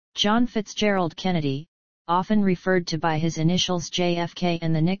John Fitzgerald Kennedy, often referred to by his initials JFK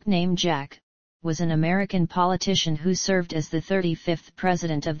and the nickname Jack, was an American politician who served as the 35th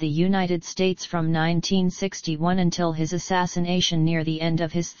President of the United States from 1961 until his assassination near the end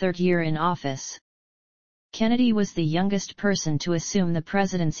of his third year in office. Kennedy was the youngest person to assume the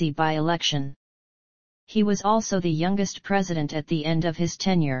presidency by election. He was also the youngest president at the end of his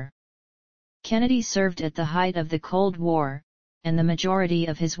tenure. Kennedy served at the height of the Cold War, and the majority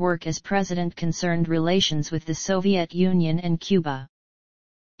of his work as president concerned relations with the Soviet Union and Cuba.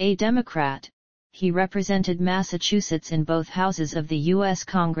 A Democrat, he represented Massachusetts in both houses of the U.S.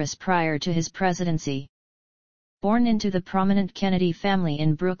 Congress prior to his presidency. Born into the prominent Kennedy family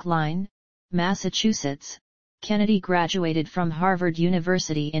in Brookline, Massachusetts, Kennedy graduated from Harvard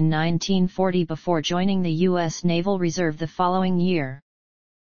University in 1940 before joining the U.S. Naval Reserve the following year.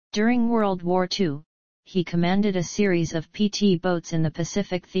 During World War II, he commanded a series of PT boats in the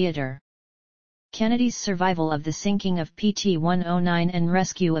Pacific Theater. Kennedy's survival of the sinking of PT-109 and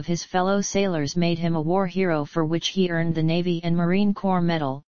rescue of his fellow sailors made him a war hero for which he earned the Navy and Marine Corps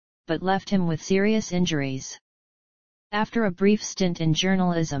Medal, but left him with serious injuries. After a brief stint in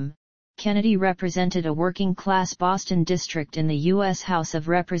journalism, Kennedy represented a working-class Boston district in the U.S. House of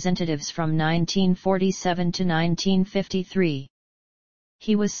Representatives from 1947 to 1953.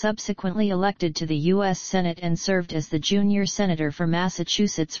 He was subsequently elected to the U.S. Senate and served as the junior senator for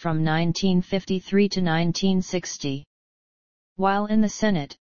Massachusetts from 1953 to 1960. While in the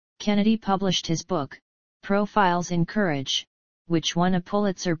Senate, Kennedy published his book, Profiles in Courage, which won a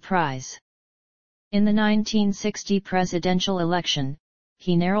Pulitzer Prize. In the 1960 presidential election,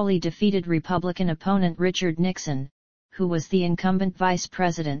 he narrowly defeated Republican opponent Richard Nixon, who was the incumbent vice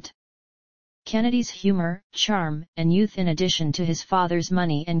president. Kennedy's humor, charm, and youth in addition to his father's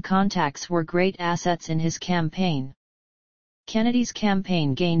money and contacts were great assets in his campaign. Kennedy's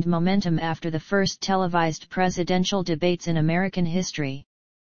campaign gained momentum after the first televised presidential debates in American history.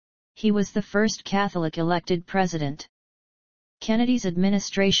 He was the first Catholic elected president. Kennedy's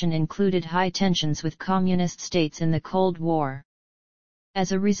administration included high tensions with communist states in the Cold War.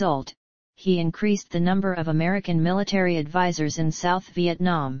 As a result, he increased the number of American military advisors in South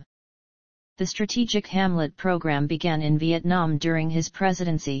Vietnam. The Strategic Hamlet program began in Vietnam during his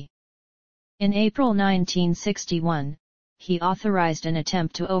presidency. In April 1961, he authorized an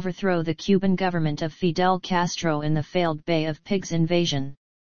attempt to overthrow the Cuban government of Fidel Castro in the failed Bay of Pigs invasion.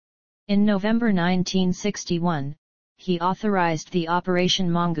 In November 1961, he authorized the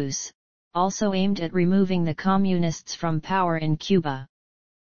Operation Mongoose, also aimed at removing the communists from power in Cuba.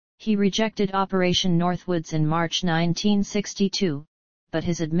 He rejected Operation Northwoods in March 1962. But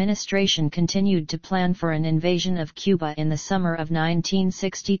his administration continued to plan for an invasion of Cuba in the summer of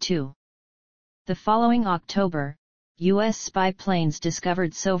 1962. The following October, U.S. spy planes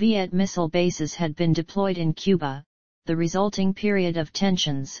discovered Soviet missile bases had been deployed in Cuba. The resulting period of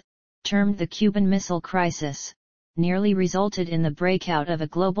tensions, termed the Cuban Missile Crisis, nearly resulted in the breakout of a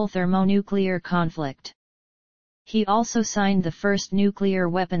global thermonuclear conflict. He also signed the first nuclear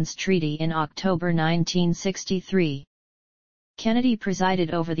weapons treaty in October 1963. Kennedy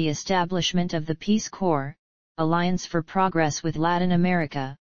presided over the establishment of the Peace Corps, Alliance for Progress with Latin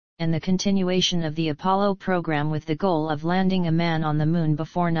America, and the continuation of the Apollo program with the goal of landing a man on the moon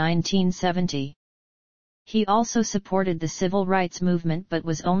before 1970. He also supported the civil rights movement but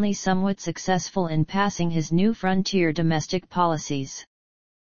was only somewhat successful in passing his new frontier domestic policies.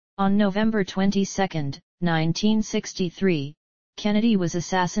 On November 22, 1963, Kennedy was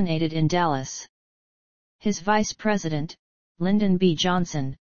assassinated in Dallas. His vice president, Lyndon B.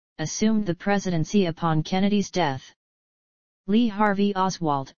 Johnson, assumed the presidency upon Kennedy's death. Lee Harvey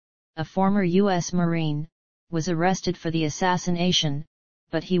Oswald, a former U.S. Marine, was arrested for the assassination,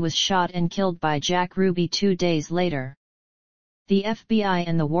 but he was shot and killed by Jack Ruby 2 days later. The FBI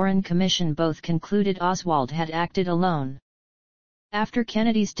and the Warren Commission both concluded Oswald had acted alone. After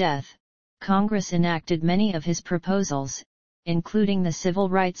Kennedy's death, Congress enacted many of his proposals, including the Civil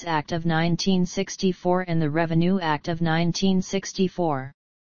Rights Act of 1964 and the Revenue Act of 1964.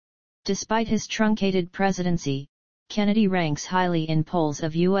 Despite his truncated presidency, Kennedy ranks highly in polls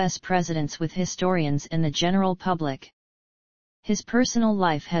of U.S. presidents with historians and the general public. His personal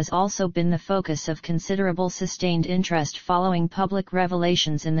life has also been the focus of considerable sustained interest following public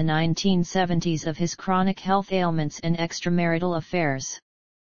revelations in the 1970s of his chronic health ailments and extramarital affairs.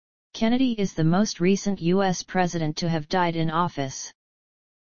 Kennedy is the most recent U.S. president to have died in office.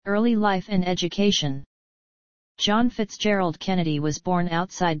 Early life and education. John Fitzgerald Kennedy was born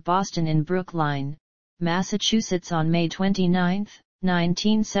outside Boston in Brookline, Massachusetts on May 29,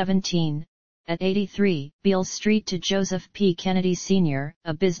 1917, at 83 Beale Street to Joseph P. Kennedy Sr.,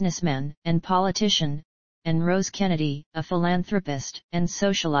 a businessman and politician, and Rose Kennedy, a philanthropist and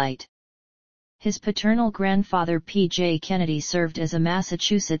socialite. His paternal grandfather P. J. Kennedy served as a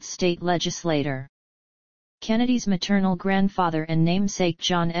Massachusetts state legislator. Kennedy's maternal grandfather and namesake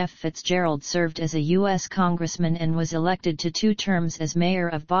John F. Fitzgerald served as a U.S. congressman and was elected to 2 terms as mayor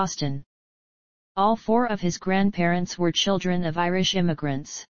of Boston. All 4 of his grandparents were children of Irish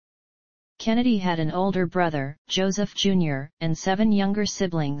immigrants. Kennedy had an older brother, Joseph Jr., and 7 younger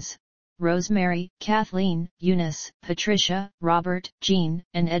siblings, Rosemary, Kathleen, Eunice, Patricia, Robert, Jean,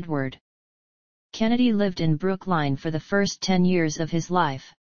 and Edward. Kennedy lived in Brookline for the first 10 years of his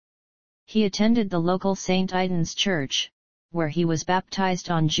life. He attended the local St. Aidan's Church, where he was baptized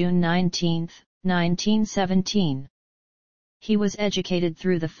on June 19, 1917. He was educated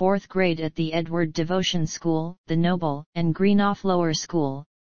through the 4th grade at the Edward Devotion School, the Noble and Greenough Lower School,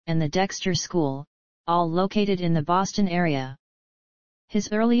 and the Dexter School, all located in the Boston area. His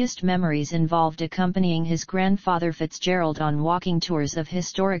earliest memories involved accompanying his grandfather Fitzgerald on walking tours of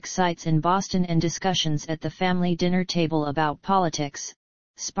historic sites in Boston and discussions at the family dinner table about politics,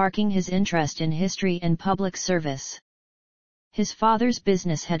 sparking his interest in history and public service. His father's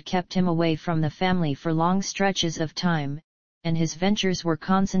business had kept him away from the family for long stretches of time, and his ventures were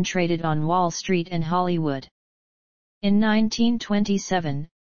concentrated on Wall Street and Hollywood. In 1927,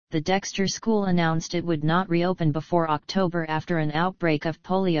 the Dexter School announced it would not reopen before October after an outbreak of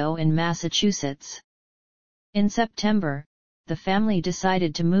polio in Massachusetts. In September, the family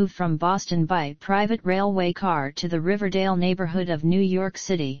decided to move from Boston by private railway car to the Riverdale neighborhood of New York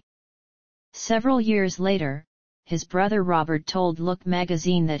City. Several years later, his brother Robert told Look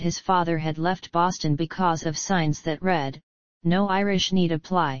magazine that his father had left Boston because of signs that read, "No Irish need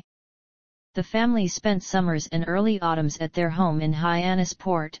apply." The family spent summers and early autumns at their home in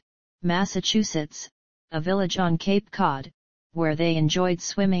Hyannisport, Massachusetts, a village on Cape Cod, where they enjoyed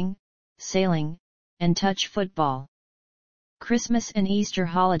swimming, sailing, and touch football. Christmas and Easter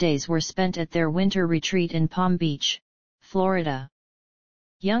holidays were spent at their winter retreat in Palm Beach, Florida.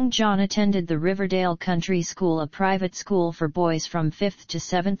 Young John attended the Riverdale Country School, a private school for boys from 5th to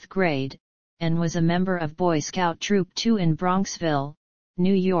 7th grade, and was a member of Boy Scout Troop 2 in Bronxville,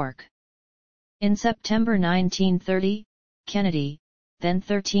 New York. In September 1930, Kennedy, then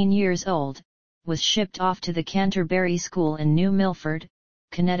 13 years old, was shipped off to the Canterbury School in New Milford,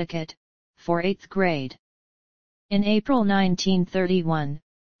 Connecticut, for 8th grade. In April 1931,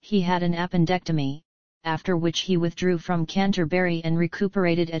 he had an appendectomy, after which he withdrew from Canterbury and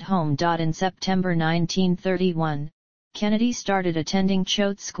recuperated at home. In September 1931, Kennedy started attending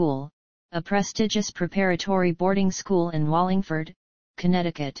Choate School, a prestigious preparatory boarding school in Wallingford,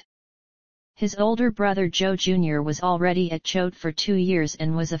 Connecticut. His older brother Joe Jr. was already at Choate for 2 years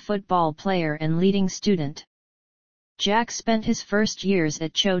and was a football player and leading student. Jack spent his first years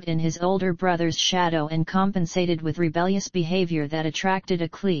at Choate in his older brother's shadow and compensated with rebellious behavior that attracted a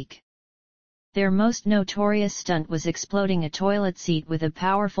clique. Their most notorious stunt was exploding a toilet seat with a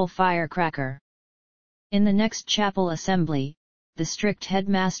powerful firecracker. In the next chapel assembly, the strict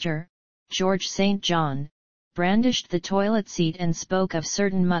headmaster, George St. John, brandished the toilet seat and spoke of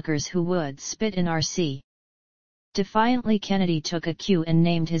certain muckers who would spit in RC. Defiantly, Kennedy took a cue and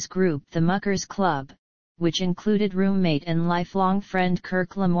named his group the Muckers Club, which included roommate and lifelong friend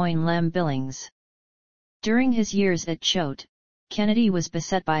Kirk Lemoyne Lem Billings. During his years at Choate, Kennedy was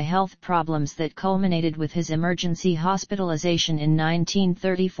beset by health problems that culminated with his emergency hospitalization in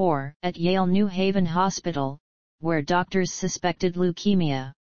 1934 at Yale New Haven Hospital, where doctors suspected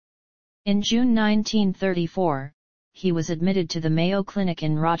leukemia. In June 1934, he was admitted to the Mayo Clinic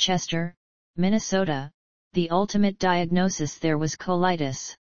in Rochester, Minnesota. The ultimate diagnosis there was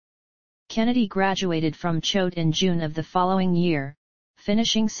colitis. Kennedy graduated from Choate in June of the following year,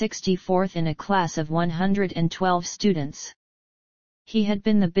 finishing 64th in a class of 112 students. He had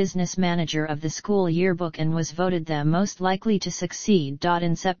been the business manager of the school yearbook and was voted the most likely to succeed.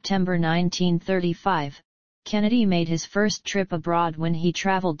 In September 1935, Kennedy made his first trip abroad when he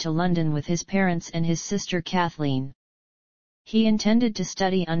traveled to London with his parents and his sister Kathleen. He intended to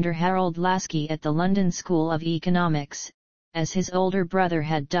study under Harold Laski at the London School of Economics, as his older brother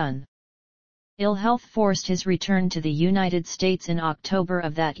had done. Ill health forced his return to the United States in October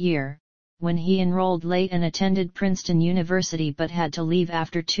of that year, when he enrolled late and attended Princeton University but had to leave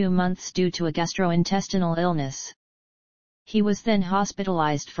after 2 months due to a gastrointestinal illness. He was then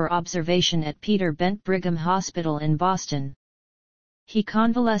hospitalized for observation at Peter Bent Brigham Hospital in Boston. He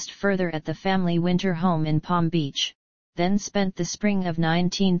convalesced further at the family winter home in Palm Beach, then spent the spring of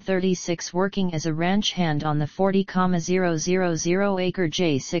 1936 working as a ranch hand on the 40,000-acre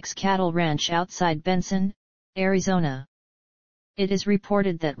J6 cattle ranch outside Benson, Arizona. It is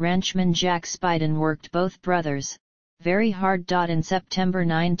reported that ranchman Jack Spiden worked both brothers very hard. In September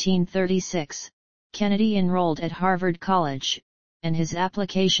 1936, Kennedy enrolled at Harvard College, and his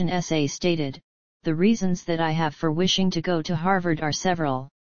application essay stated, "The reasons that I have for wishing to go to Harvard are several.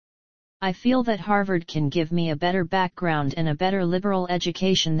 I feel that Harvard can give me a better background and a better liberal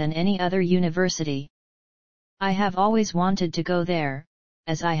education than any other university. I have always wanted to go there,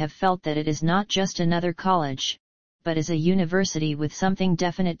 as I have felt that it is not just another college, but is a university with something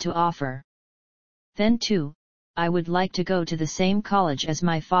definite to offer. Then too, I would like to go to the same college as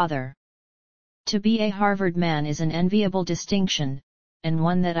my father. To be a Harvard man is an enviable distinction, and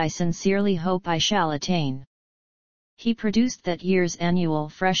one that I sincerely hope I shall attain." He produced that year's annual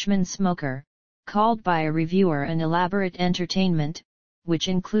Freshman Smoker, called by a reviewer an elaborate entertainment, which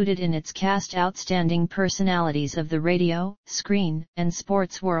included in its cast outstanding personalities of the radio, screen, and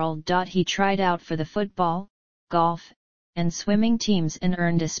sports world. He tried out for the football, golf, and swimming teams and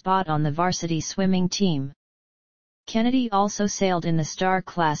earned a spot on the varsity swimming team. Kennedy also sailed in the Star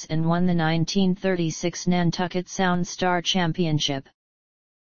class and won the 1936 Nantucket Sound Star Championship.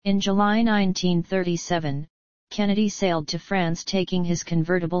 In July 1937, Kennedy sailed to France taking his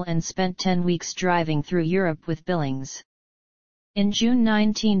convertible and spent 10 weeks driving through Europe with Billings. In June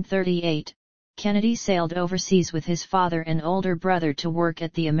 1938, Kennedy sailed overseas with his father and older brother to work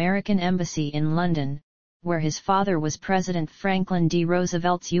at the American Embassy in London, where his father was President Franklin D.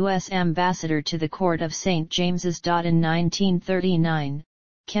 Roosevelt's U.S. ambassador to the Court of St. James's. In 1939,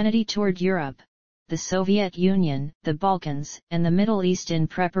 Kennedy toured Europe, the Soviet Union, the Balkans, and the Middle East in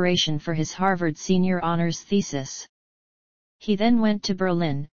preparation for his Harvard senior honors thesis. He then went to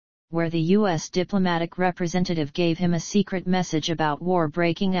Berlin, where the U.S. diplomatic representative gave him a secret message about war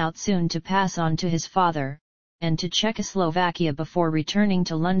breaking out soon to pass on to his father, and to Czechoslovakia before returning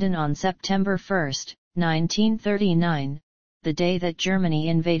to London on September 1, 1939, the day that Germany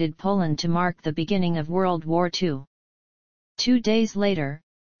invaded Poland to mark the beginning of World War II. 2 days later,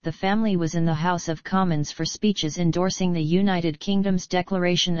 the family was in the House of Commons for speeches endorsing the United Kingdom's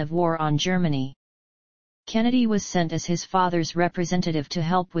declaration of war on Germany. Kennedy was sent as his father's representative to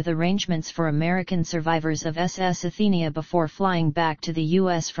help with arrangements for American survivors of SS Athenia before flying back to the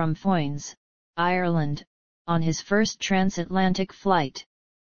U.S. from Foynes, Ireland, on his first transatlantic flight.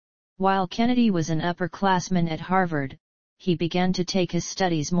 While Kennedy was an upperclassman at Harvard, he began to take his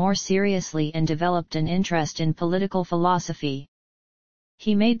studies more seriously and developed an interest in political philosophy.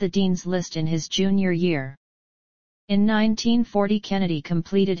 He made the Dean's List in his junior year. In 1940 Kennedy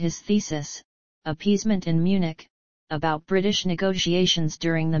completed his thesis, Appeasement in Munich, about British negotiations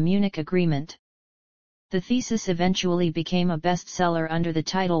during the Munich Agreement. The thesis eventually became a bestseller under the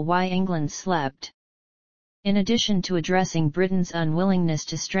title Why England Slept. In addition to addressing Britain's unwillingness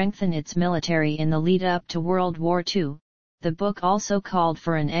to strengthen its military in the lead-up to World War II, the book also called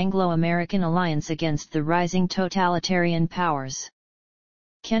for an Anglo-American alliance against the rising totalitarian powers.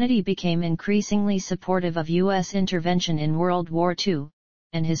 Kennedy became increasingly supportive of U.S. intervention in World War II,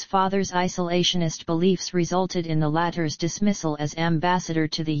 and his father's isolationist beliefs resulted in the latter's dismissal as ambassador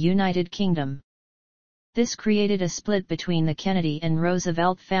to the United Kingdom. This created a split between the Kennedy and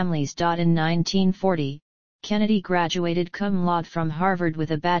Roosevelt families. In 1940, Kennedy graduated cum laude from Harvard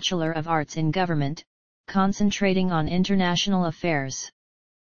with a Bachelor of Arts in Government, concentrating on international affairs.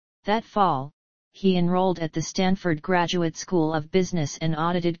 That fall, he enrolled at the Stanford Graduate School of Business and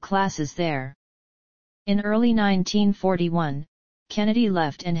audited classes there. In early 1941, Kennedy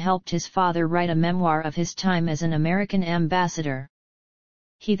left and helped his father write a memoir of his time as an American ambassador.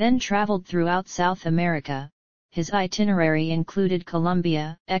 He then traveled throughout South America. His itinerary included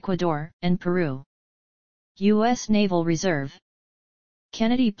Colombia, Ecuador, and Peru. U.S. Naval Reserve.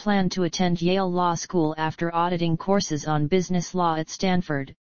 Kennedy planned to attend Yale Law School after auditing courses on business law at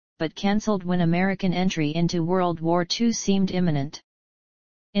Stanford, but cancelled when American entry into World War II seemed imminent.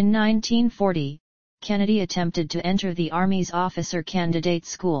 In 1940, Kennedy attempted to enter the Army's officer candidate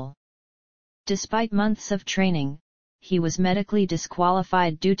school. Despite months of training, he was medically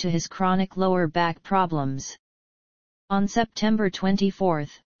disqualified due to his chronic lower back problems. On September 24,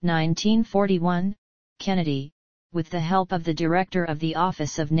 1941, Kennedy, with the help of the director of the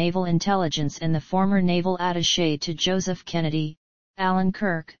Office of Naval Intelligence and the former naval attaché to Joseph Kennedy, Alan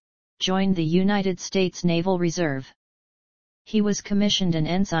Kirk, joined the United States Naval Reserve. He was commissioned an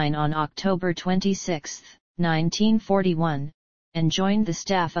ensign on October 26, 1941, and joined the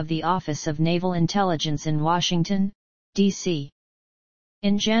staff of the Office of Naval Intelligence in Washington, D.C.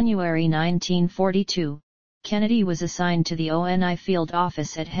 In January 1942, Kennedy was assigned to the ONI Field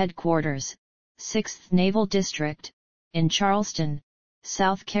Office at Headquarters, 6th Naval District, in Charleston,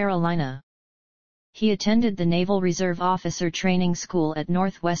 South Carolina. He attended the Naval Reserve Officer Training School at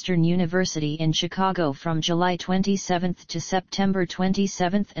Northwestern University in Chicago from July 27 to September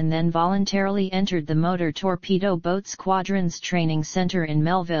 27 and then voluntarily entered the Motor Torpedo Boat Squadron's Training Center in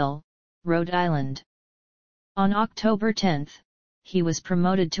Melville, Rhode Island. On October 10, he was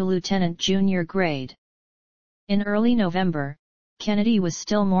promoted to lieutenant junior grade. In early November, Kennedy was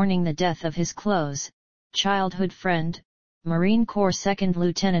still mourning the death of his close, childhood friend, Marine Corps Second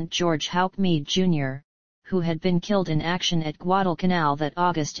Lieutenant George Houck Meade, Jr., who had been killed in action at Guadalcanal that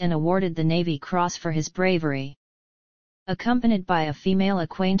August and awarded the Navy Cross for his bravery. Accompanied by a female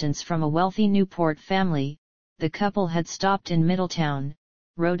acquaintance from a wealthy Newport family, the couple had stopped in Middletown,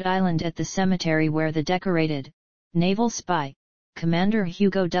 Rhode Island at the cemetery where the decorated, naval spy, Commander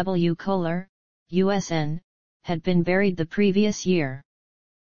Hugo W. Kohler, USN, had been buried the previous year.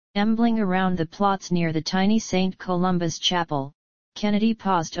 Ambling around the plots near the tiny St. Columba's Chapel, Kennedy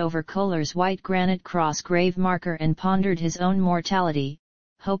paused over Kohler's white granite cross grave marker and pondered his own mortality,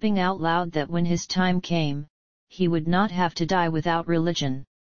 hoping out loud that when his time came, he would not have to die without religion.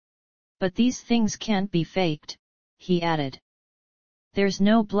 But these things can't be faked, he added. There's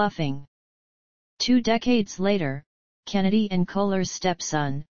no bluffing. 2 decades later, Kennedy and Kohler's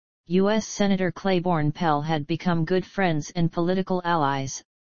stepson, U.S. Senator Claiborne Pell, had become good friends and political allies,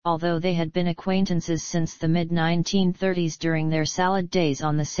 although they had been acquaintances since the mid-1930s during their salad days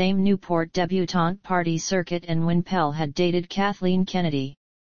on the same Newport debutante party circuit and when Pell had dated Kathleen Kennedy.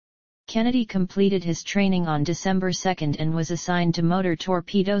 Kennedy completed his training on December 2 and was assigned to Motor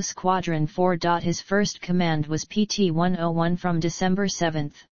Torpedo Squadron 4. His first command was PT-101 from December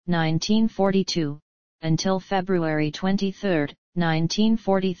 7, 1942, until February 23,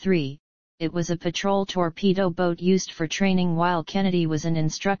 1943. It was a patrol torpedo boat used for training while Kennedy was an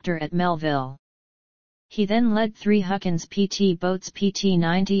instructor at Melville. He then led 3 Huckins PT boats,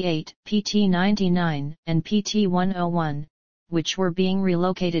 PT-98, PT-99, and PT-101, which were being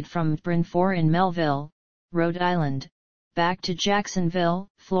relocated from Bryn 4 in Melville, Rhode Island, back to Jacksonville,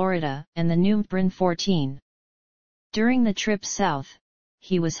 Florida, and the new Bryn 14. During the trip south,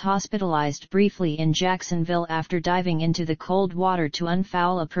 he was hospitalized briefly in Jacksonville after diving into the cold water to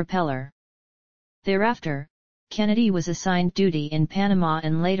unfoul a propeller. Thereafter, Kennedy was assigned duty in Panama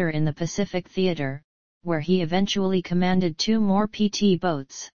and later in the Pacific Theater, where he eventually commanded 2 more PT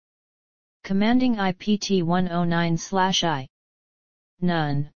boats. Commanding IPT-109/I.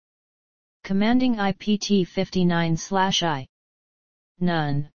 None. Commanding IPT-59/I.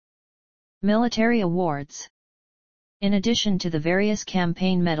 None. Military awards. In addition to the various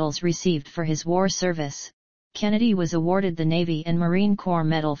campaign medals received for his war service, Kennedy was awarded the Navy and Marine Corps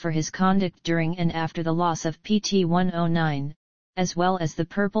Medal for his conduct during and after the loss of PT-109, as well as the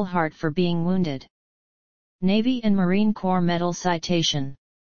Purple Heart for being wounded. Navy and Marine Corps Medal citation.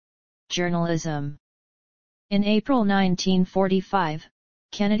 Journalism. In April 1945,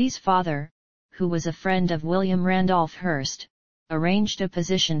 Kennedy's father, who was a friend of William Randolph Hearst, arranged a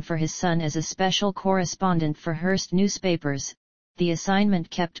position for his son as a special correspondent for Hearst newspapers. The assignment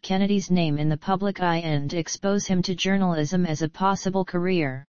kept Kennedy's name in the public eye and exposed him to journalism as a possible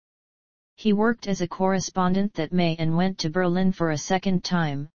career. He worked as a correspondent that May and went to Berlin for a second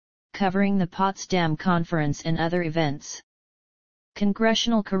time, covering the Potsdam Conference and other events.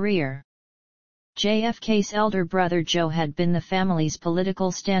 Congressional career. JFK's elder brother Joe had been the family's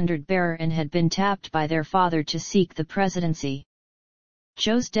political standard-bearer and had been tapped by their father to seek the presidency.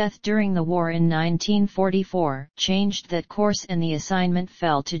 Joe's death during the war in 1944 changed that course and the assignment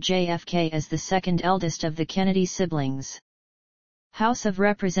fell to JFK as the second eldest of the Kennedy siblings. House of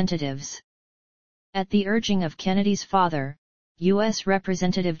Representatives. At the urging of Kennedy's father, U.S.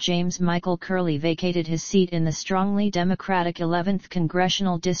 Representative James Michael Curley vacated his seat in the strongly Democratic 11th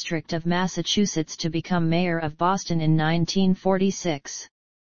Congressional District of Massachusetts to become mayor of Boston in 1946.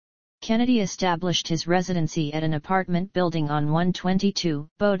 Kennedy established his residency at an apartment building on 122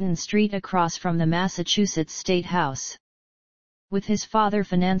 Bowdoin Street across from the Massachusetts State House. With his father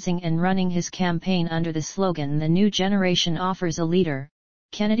financing and running his campaign under the slogan "The New Generation Offers a Leader,"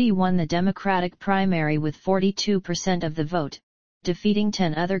 Kennedy won the Democratic primary with 42% of the vote, defeating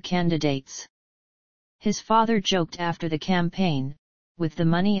 10 other candidates. His father joked after the campaign, "With the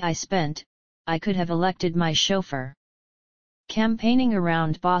money I spent, I could have elected my chauffeur." Campaigning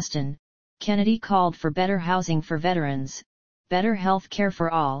around Boston, Kennedy called for better housing for veterans, better health care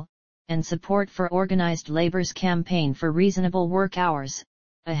for all, and support for organized labor's campaign for reasonable work hours,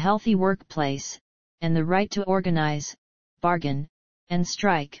 a healthy workplace, and the right to organize, bargain, and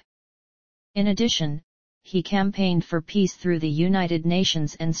strike. In addition, he campaigned for peace through the United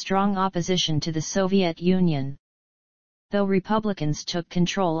Nations and strong opposition to the Soviet Union. Though Republicans took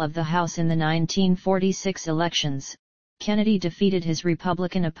control of the House in the 1946 elections, Kennedy defeated his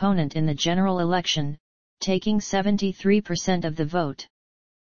Republican opponent in the general election, taking 73% of the vote.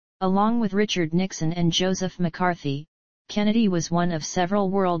 Along with Richard Nixon and Joseph McCarthy, Kennedy was one of several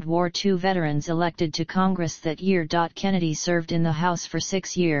World War II veterans elected to Congress that year. Kennedy served in the House for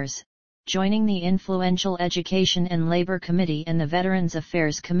 6 years, joining the influential Education and Labor Committee and the Veterans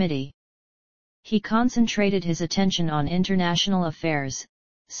Affairs Committee. He concentrated his attention on international affairs,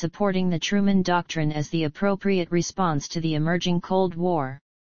 supporting the Truman Doctrine as the appropriate response to the emerging Cold War.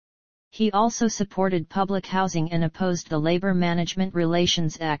 He also supported public housing and opposed the Labor Management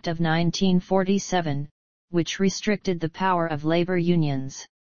Relations Act of 1947, which restricted the power of labor unions.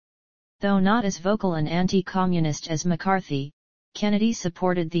 Though not as vocal and anti-communist as McCarthy, Kennedy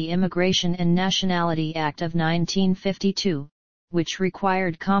supported the Immigration and Nationality Act of 1952, which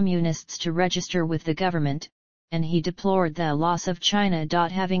required communists to register with the government, and he deplored the loss of China.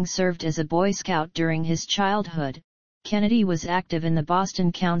 Having served as a Boy Scout during his childhood, Kennedy was active in the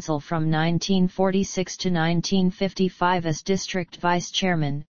Boston Council from 1946 to 1955 as district vice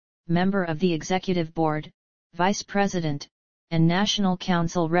chairman, member of the executive board, vice president, and national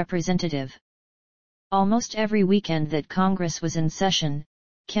council representative. Almost every weekend that Congress was in session,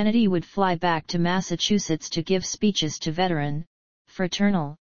 Kennedy would fly back to Massachusetts to give speeches to veteran,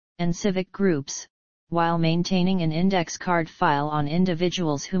 fraternal, and civic groups, while maintaining an index card file on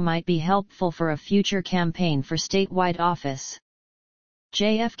individuals who might be helpful for a future campaign for statewide office.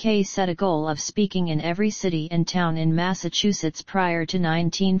 JFK set a goal of speaking in every city and town in Massachusetts prior to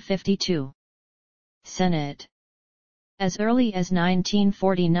 1952. Senate. As early as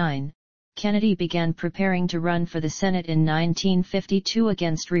 1949, Kennedy began preparing to run for the Senate in 1952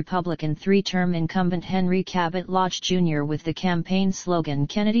 against Republican three-term incumbent Henry Cabot Lodge Jr. with the campaign slogan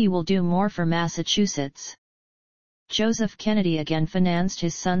 "Kennedy will do more for Massachusetts." Joseph Kennedy again financed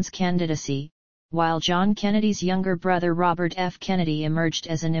his son's candidacy, while John Kennedy's younger brother Robert F. Kennedy emerged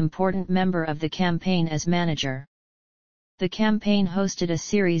as an important member of the campaign as manager. The campaign hosted a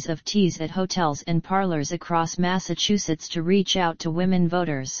series of teas at hotels and parlors across Massachusetts to reach out to women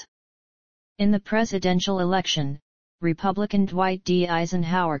voters. In the presidential election, Republican Dwight D.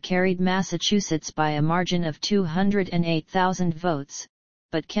 Eisenhower carried Massachusetts by a margin of 208,000 votes,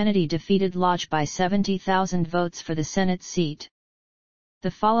 but Kennedy defeated Lodge by 70,000 votes for the Senate seat. The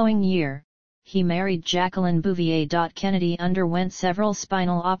following year, he married Jacqueline Bouvier. Kennedy underwent several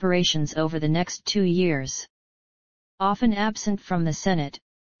spinal operations over the next 2 years. Often absent from the Senate,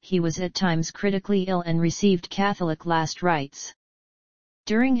 he was at times critically ill and received Catholic last rites.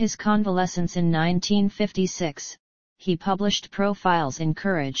 During his convalescence in 1956, he published Profiles in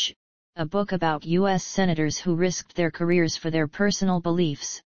Courage, a book about U.S. senators who risked their careers for their personal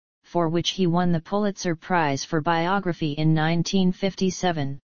beliefs, for which he won the Pulitzer Prize for Biography in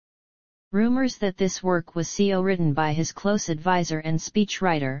 1957. Rumors that this work was written by his close advisor and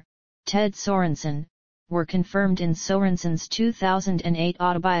speechwriter, Ted Sorensen, were confirmed in Sorensen's 2008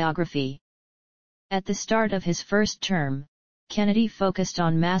 autobiography. At the start of his first term, Kennedy focused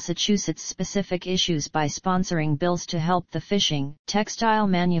on Massachusetts-specific issues by sponsoring bills to help the fishing, textile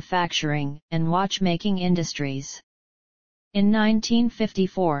manufacturing, and watchmaking industries. In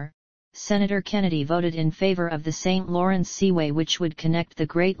 1954, Senator Kennedy voted in favor of the St. Lawrence Seaway, which would connect the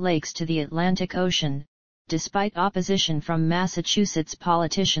Great Lakes to the Atlantic Ocean, despite opposition from Massachusetts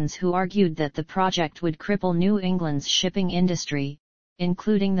politicians who argued that the project would cripple New England's shipping industry,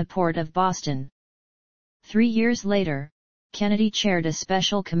 including the Port of Boston. 3 years later, Kennedy chaired a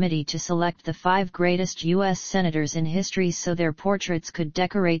special committee to select the 5 greatest U.S. senators in history so their portraits could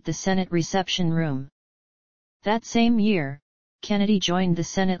decorate the Senate reception room. That same year, Kennedy joined the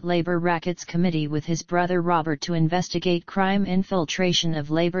Senate Labor Rackets Committee with his brother Robert to investigate crime infiltration of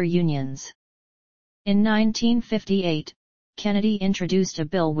labor unions. In 1958, Kennedy introduced a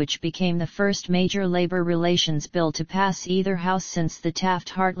bill which became the first major labor relations bill to pass either house since the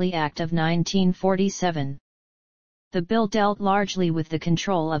Taft-Hartley Act of 1947. The bill dealt largely with the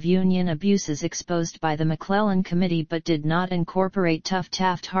control of union abuses exposed by the McClellan Committee but did not incorporate tough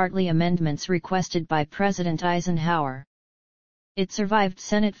Taft-Hartley amendments requested by President Eisenhower. It survived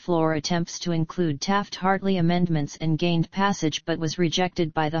Senate floor attempts to include Taft-Hartley amendments and gained passage but was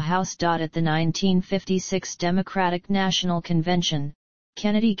rejected by the House. At the 1956 Democratic National Convention,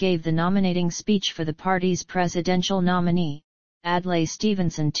 Kennedy gave the nominating speech for the party's presidential nominee, Adlai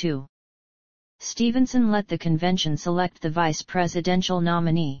Stevenson II. Stevenson let the convention select the vice presidential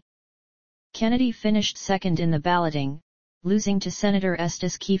nominee. Kennedy finished second in the balloting, losing to Senator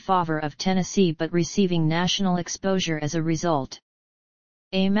Estes Kefauver of Tennessee but receiving national exposure as a result.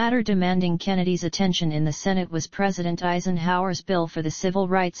 A matter demanding Kennedy's attention in the Senate was President Eisenhower's bill for the Civil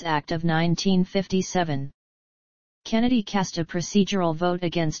Rights Act of 1957. Kennedy cast a procedural vote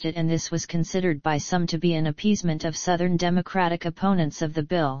against it, and this was considered by some to be an appeasement of Southern Democratic opponents of the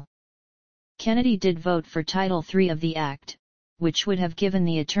bill. Kennedy did vote for Title III of the Act, which would have given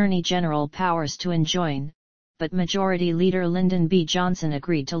the Attorney General powers to enjoin, but Majority Leader Lyndon B. Johnson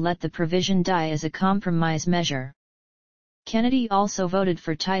agreed to let the provision die as a compromise measure. Kennedy also voted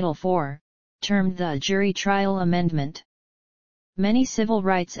for Title IV, termed the Jury Trial Amendment. Many civil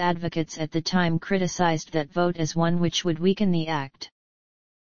rights advocates at the time criticized that vote as one which would weaken the act.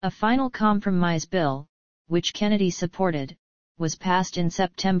 A final compromise bill, which Kennedy supported, was passed in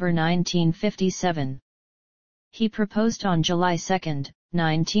September 1957. He proposed on July 2,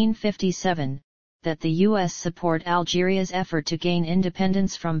 1957, that the U.S. support Algeria's effort to gain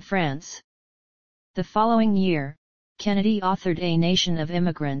independence from France. The following year, Kennedy authored A Nation of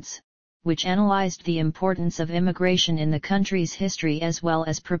Immigrants, which analyzed the importance of immigration in the country's history as well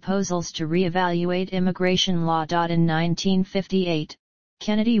as proposals to re-evaluate immigration law. In 1958,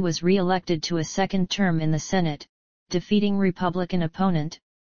 Kennedy was re-elected to a second term in the Senate, defeating Republican opponent,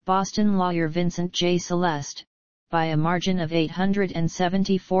 Boston lawyer Vincent J. Celeste, by a margin of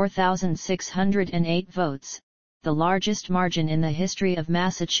 874,608 votes, the largest margin in the history of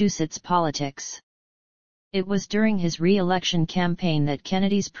Massachusetts politics. It was during his re-election campaign that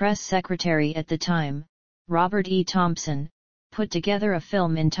Kennedy's press secretary at the time, Robert E. Thompson, put together a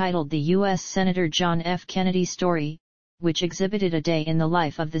film entitled The U.S. Senator John F. Kennedy Story, which exhibited a day in the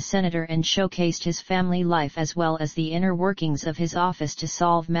life of the senator and showcased his family life as well as the inner workings of his office to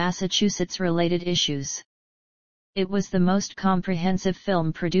solve Massachusetts-related issues. It was the most comprehensive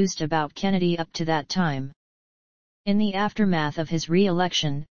film produced about Kennedy up to that time. In the aftermath of his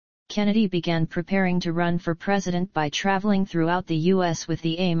re-election, Kennedy began preparing to run for president by traveling throughout the U.S. with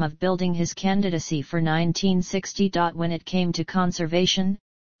the aim of building his candidacy for 1960. When it came to conservation,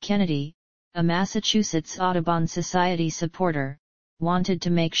 Kennedy, a Massachusetts Audubon Society supporter, wanted to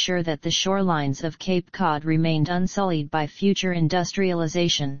make sure that the shorelines of Cape Cod remained unsullied by future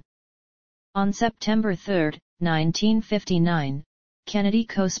industrialization. On September 3, 1959, Kennedy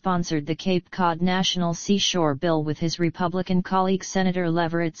co-sponsored the Cape Cod National Seashore Bill with his Republican colleague Senator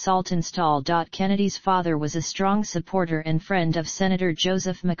Leverett Saltonstall. Kennedy's father was a strong supporter and friend of Senator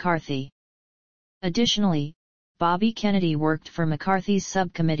Joseph McCarthy. Additionally, Bobby Kennedy worked for McCarthy's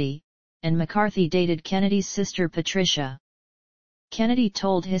subcommittee, and McCarthy dated Kennedy's sister Patricia. Kennedy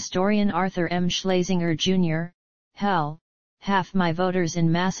told historian Arthur M. Schlesinger Jr., "Hell, half my voters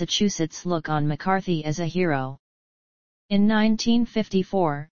in Massachusetts look on McCarthy as a hero." In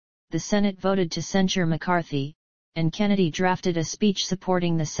 1954, the Senate voted to censure McCarthy, and Kennedy drafted a speech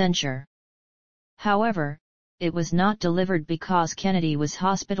supporting the censure. However, it was not delivered because Kennedy was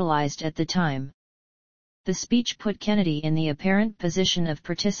hospitalized at the time. The speech put Kennedy in the apparent position of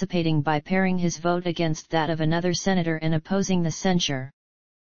participating by pairing his vote against that of another senator and opposing the censure.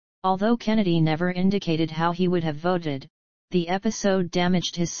 Although Kennedy never indicated how he would have voted, the episode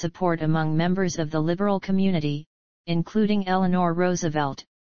damaged his support among members of the liberal community, including Eleanor Roosevelt,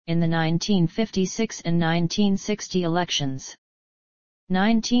 in the 1956 and 1960 elections.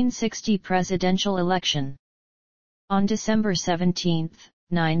 1960 presidential election. On December 17,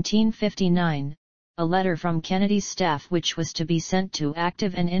 1959, a letter from Kennedy's staff which was to be sent to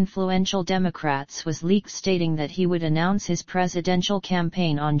active and influential Democrats was leaked stating that he would announce his presidential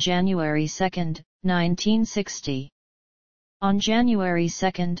campaign on January 2, 1960. On January 2,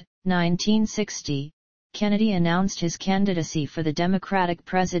 1960, Kennedy announced his candidacy for the Democratic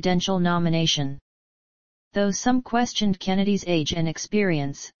presidential nomination. Though some questioned Kennedy's age and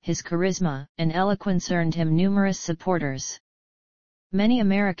experience, his charisma and eloquence earned him numerous supporters. Many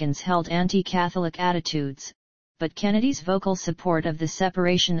Americans held anti-Catholic attitudes, but Kennedy's vocal support of the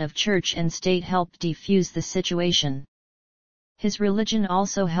separation of church and state helped defuse the situation. His religion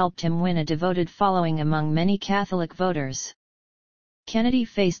also helped him win a devoted following among many Catholic voters. Kennedy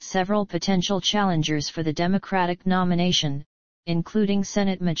faced several potential challengers for the Democratic nomination, including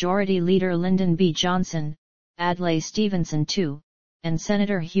Senate Majority Leader Lyndon B. Johnson, Adlai Stevenson II, and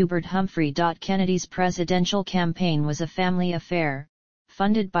Senator Hubert Humphrey. Kennedy's presidential campaign was a family affair,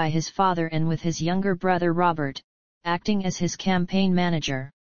 funded by his father and with his younger brother Robert, acting as his campaign manager.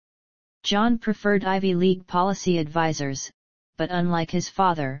 John preferred Ivy League policy advisors, but unlike his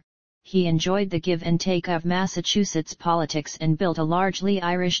father, he enjoyed the give and take of Massachusetts politics and built a largely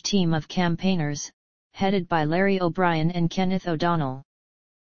Irish team of campaigners, headed by Larry O'Brien and Kenneth O'Donnell.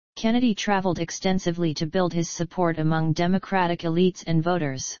 Kennedy traveled extensively to build his support among Democratic elites and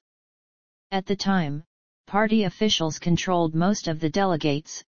voters. At the time, party officials controlled most of the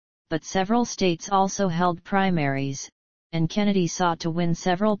delegates, but several states also held primaries, and Kennedy sought to win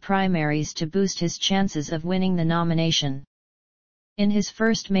several primaries to boost his chances of winning the nomination. In his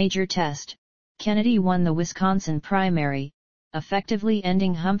first major test, Kennedy won the Wisconsin primary, effectively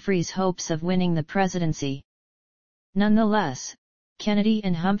ending Humphrey's hopes of winning the presidency. Nonetheless, Kennedy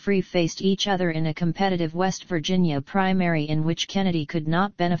and Humphrey faced each other in a competitive West Virginia primary in which Kennedy could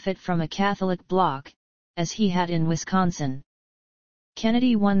not benefit from a Catholic bloc, as he had in Wisconsin.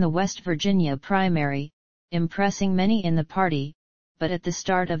 Kennedy won the West Virginia primary, impressing many in the party, but at the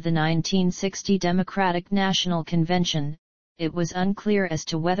start of the 1960 Democratic National Convention, it was unclear as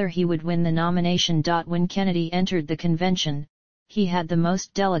to whether he would win the nomination. When Kennedy entered the convention, he had the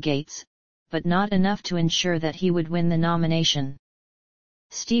most delegates, but not enough to ensure that he would win the nomination.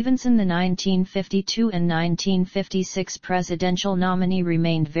 Stevenson, the 1952 and 1956 presidential nominee,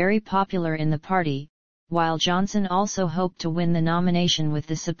 remained very popular in the party, while Johnson also hoped to win the nomination with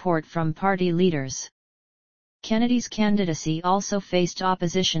the support from party leaders. Kennedy's candidacy also faced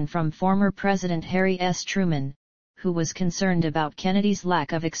opposition from former President Harry S. Truman, who was concerned about Kennedy's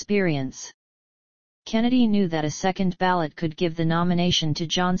lack of experience. Kennedy knew that a second ballot could give the nomination to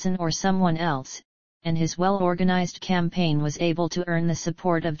Johnson or someone else, and his well-organized campaign was able to earn the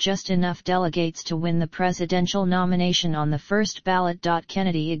support of just enough delegates to win the presidential nomination on the first ballot.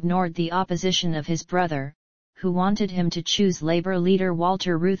 Kennedy ignored the opposition of his brother, who wanted him to choose Labor leader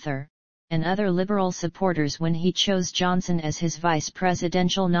Walter Reuther, and other liberal supporters when he chose Johnson as his vice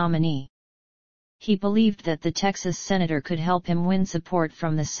presidential nominee. He believed that the Texas senator could help him win support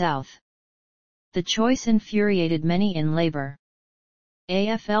from the South. The choice infuriated many in labor.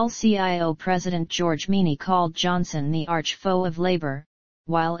 AFL-CIO President George Meany called Johnson the arch-foe of labor,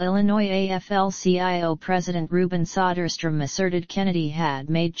 while Illinois AFL-CIO President Reuben Soderstrom asserted Kennedy had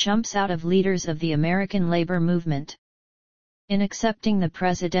made chumps out of leaders of the American labor movement. In accepting the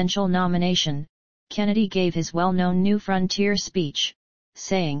presidential nomination, Kennedy gave his well-known New Frontier speech,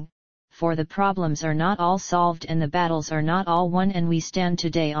 saying, "For the problems are not all solved and the battles are not all won, and we stand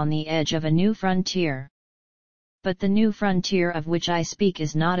today on the edge of a new frontier. But the new frontier of which I speak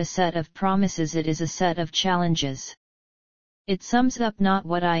is not a set of promises, it is a set of challenges. It sums up not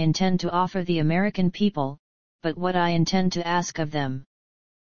what I intend to offer the American people, but what I intend to ask of them."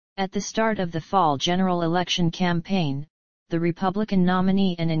 At the start of the fall general election campaign, the Republican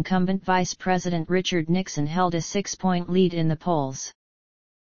nominee and incumbent Vice President Richard Nixon held a 6-point lead in the polls.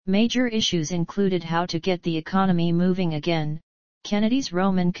 Major issues included how to get the economy moving again, Kennedy's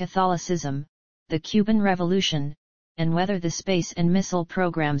Roman Catholicism, the Cuban Revolution, and whether the space and missile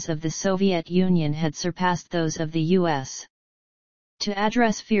programs of the Soviet Union had surpassed those of the U.S. To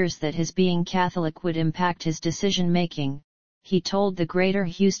address fears that his being Catholic would impact his decision-making, he told the Greater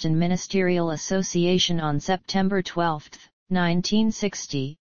Houston Ministerial Association on September 12,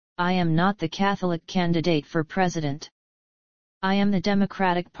 1960, "I am not the Catholic candidate for president. I am the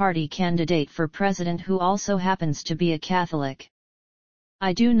Democratic Party candidate for president who also happens to be a Catholic.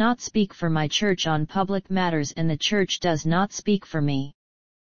 I do not speak for my church on public matters, and the church does not speak for me."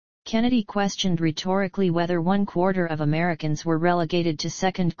 Kennedy questioned rhetorically whether 1/4 of Americans were relegated to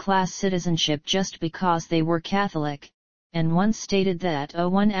second-class citizenship just because they were Catholic, and once stated that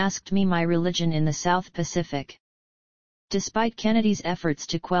one asked me my religion in the South Pacific. Despite Kennedy's efforts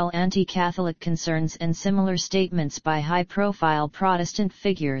to quell anti-Catholic concerns and similar statements by high-profile Protestant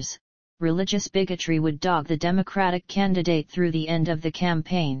figures, religious bigotry would dog the Democratic candidate through the end of the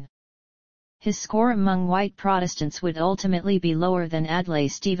campaign. His score among white Protestants would ultimately be lower than Adlai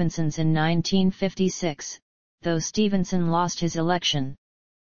Stevenson's in 1956, though Stevenson lost his election.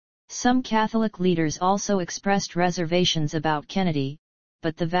 Some Catholic leaders also expressed reservations about Kennedy,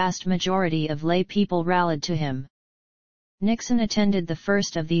 but the vast majority of lay people rallied to him. Nixon attended the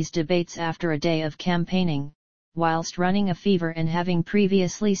first of these debates after a day of campaigning, whilst running a fever and having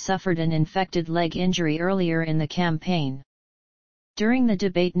previously suffered an infected leg injury earlier in the campaign. During the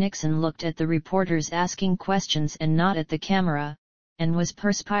debate, Nixon looked at the reporters asking questions and not at the camera, and was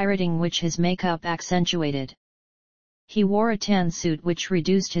perspiring, which his makeup accentuated. He wore a tan suit which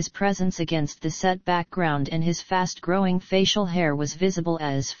reduced his presence against the set background, and his fast-growing facial hair was visible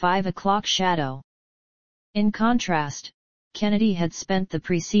as 5 o'clock shadow. In contrast, Kennedy had spent the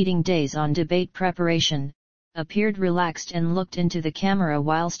preceding days on debate preparation, appeared relaxed and looked into the camera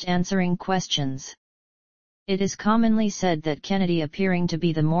whilst answering questions. It is commonly said that Kennedy, appearing to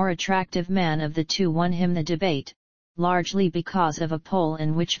be the more attractive man of the two, won him the debate, largely because of a poll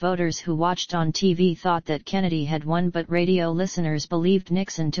in which voters who watched on TV thought that Kennedy had won but radio listeners believed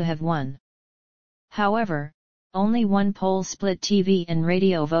Nixon to have won. However, only one poll split TV and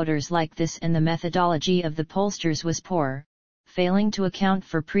radio voters like this, and the methodology of the pollsters was poor, failing to account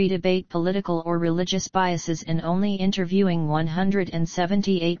for pre-debate political or religious biases and only interviewing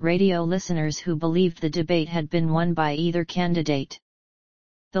 178 radio listeners who believed the debate had been won by either candidate.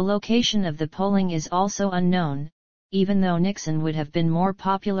 The location of the polling is also unknown, even though Nixon would have been more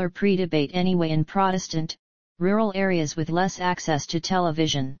popular pre-debate anyway in Protestant, rural areas with less access to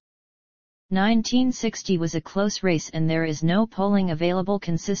television. 1960 was a close race, and there is no polling available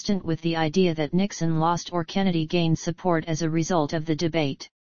consistent with the idea that Nixon lost or Kennedy gained support as a result of the debate.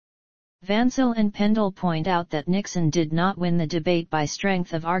 Vansel and Pendle point out that Nixon did not win the debate by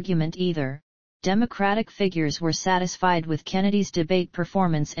strength of argument either. Democratic figures were satisfied with Kennedy's debate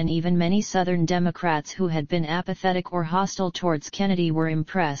performance, and even many Southern Democrats who had been apathetic or hostile towards Kennedy were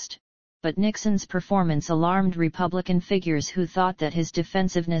impressed. But Nixon's performance alarmed Republican figures who thought that his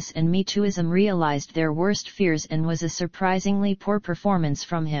defensiveness and Me Tooism realized their worst fears and was a surprisingly poor performance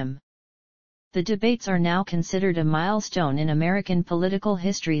from him. The debates are now considered a milestone in American political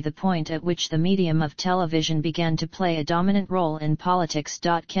history, the point at which the medium of television began to play a dominant role in politics.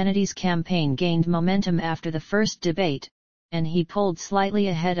 Kennedy's campaign gained momentum after the first debate, and he pulled slightly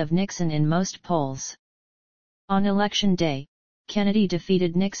ahead of Nixon in most polls. On Election Day, Kennedy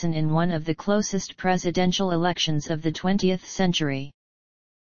defeated Nixon in one of the closest presidential elections of the 20th century.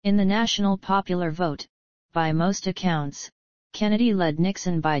 In the national popular vote, by most accounts, Kennedy led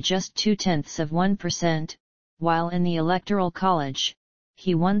Nixon by just 0.2%, while in the Electoral College,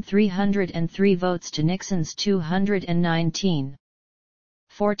 he won 303 votes to Nixon's 219.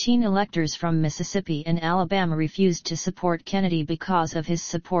 14 electors from Mississippi and Alabama refused to support Kennedy because of his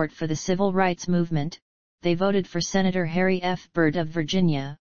support for the civil rights movement. They voted for Senator Harry F. Byrd of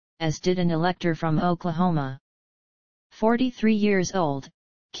Virginia, as did an elector from Oklahoma. 43 years old,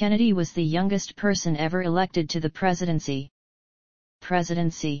 Kennedy was the youngest person ever elected to the presidency.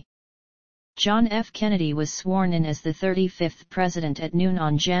 John F. Kennedy was sworn in as the 35th president at noon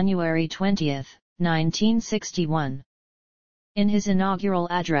on January 20, 1961. In his inaugural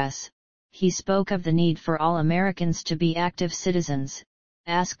address, he spoke of the need for all Americans to be active citizens.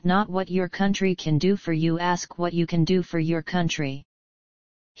 Ask not what your country can do for you, ask what you can do for your country.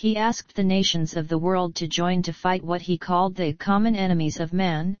 He asked the nations of the world to join to fight what he called the common enemies of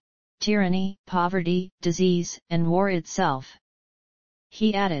man: tyranny, poverty, disease, and war itself.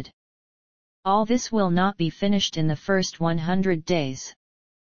 He added, "All this will not be finished in the first 100 days.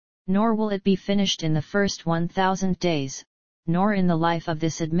 Nor will it be finished in the first 1,000 days, nor in the life of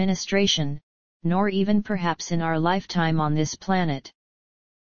this administration, nor even perhaps in our lifetime on this planet.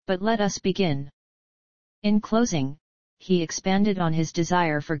 But let us begin." In closing, he expanded on his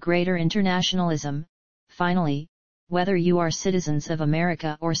desire for greater internationalism. Finally, whether you are citizens of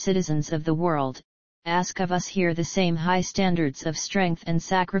America or citizens of the world, ask of us here the same high standards of strength and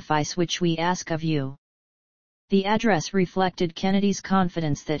sacrifice which we ask of you. The address reflected Kennedy's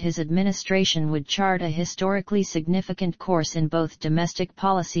confidence that his administration would chart a historically significant course in both domestic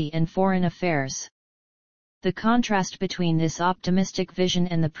policy and foreign affairs. The contrast between this optimistic vision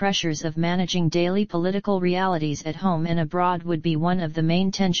and the pressures of managing daily political realities at home and abroad would be one of the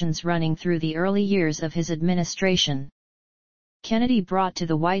main tensions running through the early years of his administration. Kennedy brought to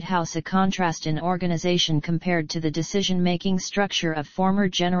the White House a contrast in organization compared to the decision-making structure of former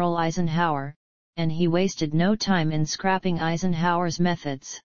General Eisenhower, and he wasted no time in scrapping Eisenhower's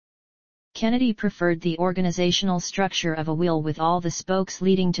methods. Kennedy preferred the organizational structure of a wheel with all the spokes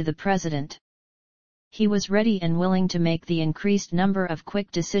leading to the president. He was ready and willing to make the increased number of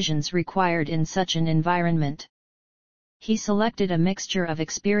quick decisions required in such an environment. He selected a mixture of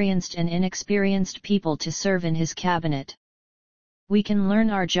experienced and inexperienced people to serve in his cabinet. "We can learn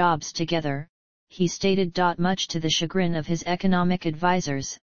our jobs together," he stated. Much to the chagrin of his economic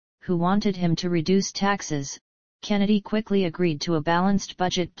advisers, who wanted him to reduce taxes, Kennedy quickly agreed to a balanced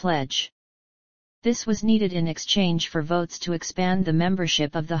budget pledge. This was needed in exchange for votes to expand the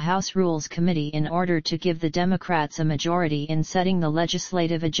membership of the House Rules Committee in order to give the Democrats a majority in setting the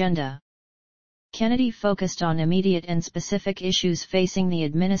legislative agenda. Kennedy focused on immediate and specific issues facing the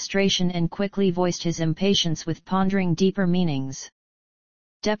administration and quickly voiced his impatience with pondering deeper meanings.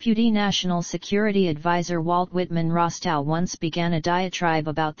 Deputy National Security Advisor Walt Whitman Rostow once began a diatribe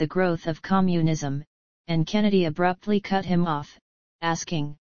about the growth of communism, and Kennedy abruptly cut him off,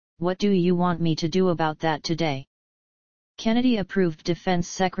 asking, "What do you want me to do about that today?" Kennedy approved Defense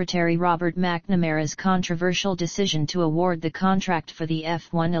Secretary Robert McNamara's controversial decision to award the contract for the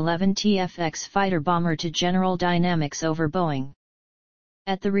F-111 TFX fighter bomber to General Dynamics over Boeing.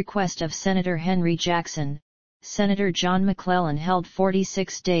 At the request of Senator Henry Jackson, Senator John McClellan held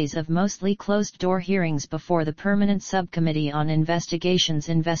 46 days of mostly closed-door hearings before the Permanent Subcommittee on Investigations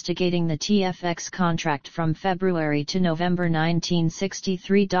investigating the TFX contract from February to November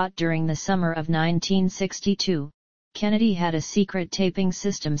 1963. During the summer of 1962, Kennedy had a secret taping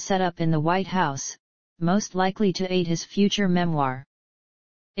system set up in the White House, most likely to aid his future memoir.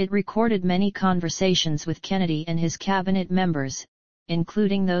 It recorded many conversations with Kennedy and his cabinet members,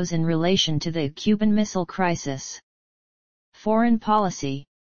 including those in relation to the Cuban Missile Crisis. Foreign policy.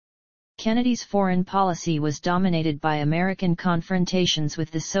 Kennedy's foreign policy was dominated by American confrontations with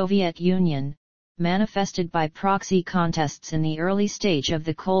the Soviet Union, manifested by proxy contests in the early stage of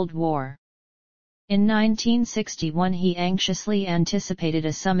the Cold War. In 1961 he anxiously anticipated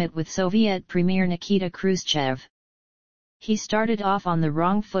a summit with Soviet Premier Nikita Khrushchev. He started off on the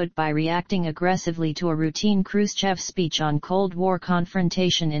wrong foot by reacting aggressively to a routine Khrushchev speech on Cold War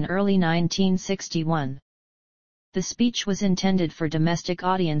confrontation in early 1961. The speech was intended for domestic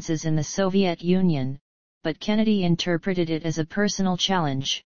audiences in the Soviet Union, but Kennedy interpreted it as a personal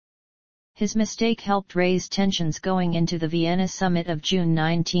challenge. His mistake helped raise tensions going into the Vienna summit of June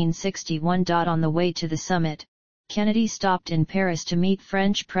 1961. On the way to the summit, Kennedy stopped in Paris to meet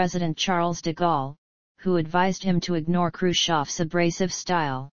French President Charles de Gaulle, who advised him to ignore Khrushchev's abrasive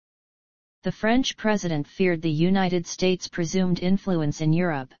style. The French president feared the United States' presumed influence in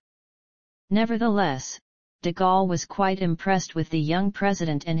Europe. Nevertheless, de Gaulle was quite impressed with the young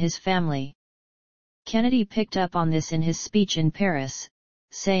president and his family. Kennedy picked up on this in his speech in Paris,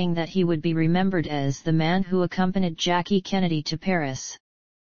 saying that he would be remembered as the man who accompanied Jackie Kennedy to Paris.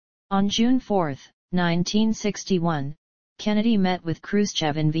 On June 4, 1961, Kennedy met with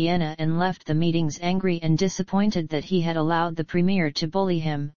Khrushchev in Vienna and left the meetings angry and disappointed that he had allowed the premier to bully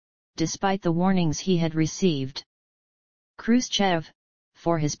him, despite the warnings he had received. Khrushchev,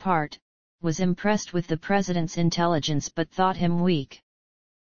 for his part, was impressed with the president's intelligence but thought him weak.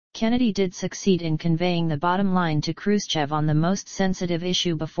 Kennedy did succeed in conveying the bottom line to Khrushchev on the most sensitive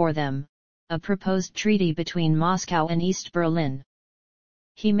issue before them, a proposed treaty between Moscow and East Berlin.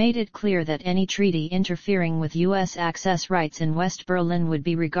 He made it clear that any treaty interfering with U.S. access rights in West Berlin would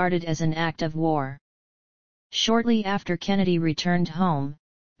be regarded as an act of war. Shortly after Kennedy returned home,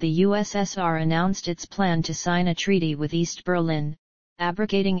 the USSR announced its plan to sign a treaty with East Berlin,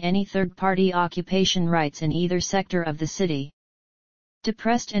 abrogating any third-party occupation rights in either sector of the city.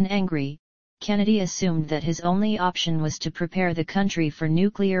 Depressed and angry, Kennedy assumed that his only option was to prepare the country for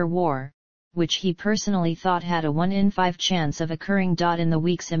nuclear war, which he personally thought had a 1 in 5 chance of occurring. In the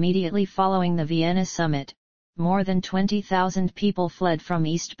weeks immediately following the Vienna summit, more than 20,000 people fled from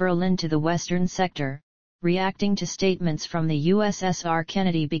East Berlin to the western sector. Reacting to statements from the USSR,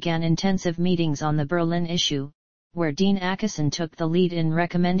 Kennedy began intensive meetings on the Berlin issue, where Dean Acheson took the lead in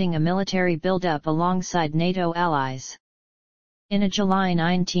recommending a military buildup alongside NATO allies. In a July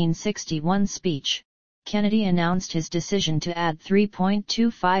 1961 speech, Kennedy announced his decision to add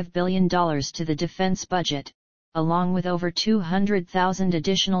 $3.25 billion to the defense budget, along with over 200,000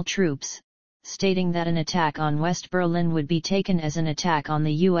 additional troops, stating that an attack on West Berlin would be taken as an attack on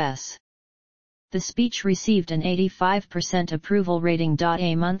the U.S. The speech received an 85% approval rating.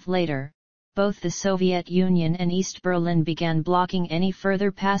 A month later, both the Soviet Union and East Berlin began blocking any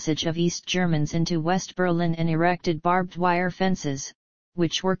further passage of East Germans into West Berlin and erected barbed wire fences,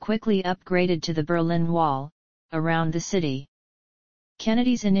 which were quickly upgraded to the Berlin Wall, around the city.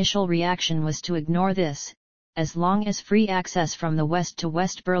 Kennedy's initial reaction was to ignore this, as long as free access from the west to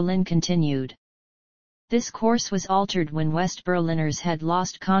West Berlin continued. This course was altered when West Berliners had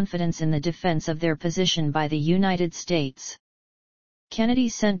lost confidence in the defense of their position by the United States. Kennedy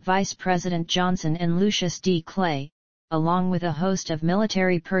sent Vice President Johnson and Lucius D. Clay, along with a host of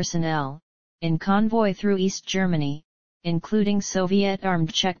military personnel, in convoy through East Germany, including Soviet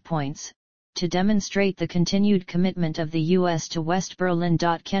armed checkpoints, to demonstrate the continued commitment of the U.S. to West Berlin.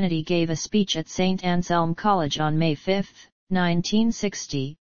 Kennedy gave a speech at St. Anselm College on May 5,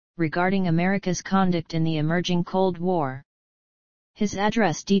 1960, regarding America's conduct in the emerging Cold War. His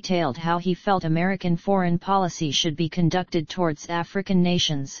address detailed how he felt American foreign policy should be conducted towards African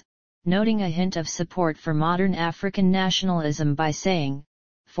nations, noting a hint of support for modern African nationalism by saying,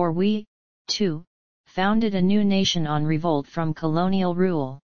 "For we, too, founded a new nation on revolt from colonial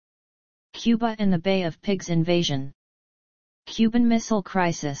rule." Cuba and the Bay of Pigs invasion. Cuban Missile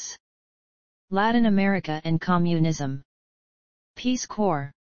Crisis. Latin America and communism. Peace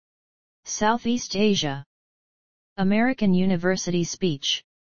Corps. Southeast Asia. American University speech.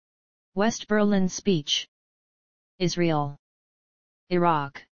 West Berlin speech. Israel.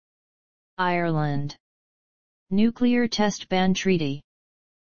 Iraq. Ireland. Nuclear test ban treaty.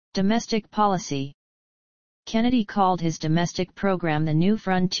 Domestic policy. Kennedy called his domestic program the New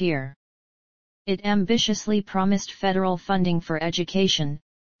Frontier. It ambitiously promised federal funding for education,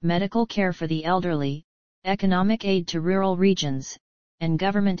 medical care for the elderly, economic aid to rural regions, and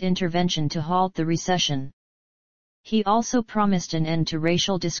government intervention to halt the recession. He also promised an end to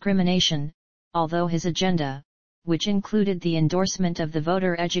racial discrimination, although his agenda, which included the endorsement of the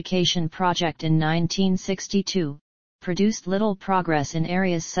Voter Education Project in 1962, produced little progress in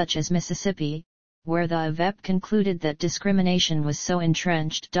areas such as Mississippi, where the AVEP concluded that discrimination was so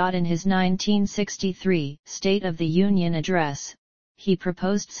entrenched. In his 1963 State of the Union address, he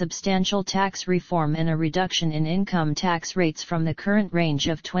proposed substantial tax reform and a reduction in income tax rates from the current range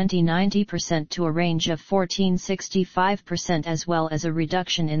of 20–90% to a range of 14–65%, as well as a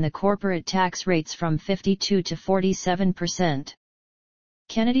reduction in the corporate tax rates from 52% to 47%.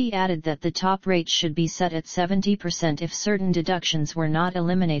 Kennedy added that the top rate should be set at 70% if certain deductions were not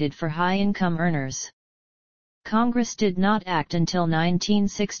eliminated for high-income earners. Congress did not act until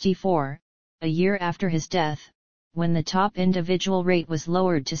 1964, a year after his death, when the top individual rate was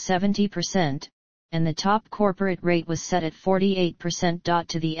lowered to 70%, and the top corporate rate was set at 48%.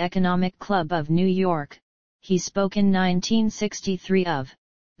 To the Economic Club of New York, he spoke in 1963 of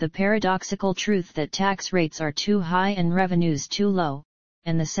the paradoxical truth that tax rates are too high and revenues too low,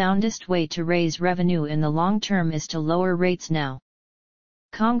 and the soundest way to raise revenue in the long term is to lower rates now.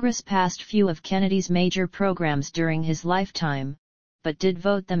 Congress passed few of Kennedy's major programs during his lifetime, but did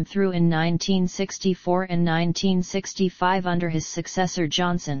vote them through in 1964 and 1965 under his successor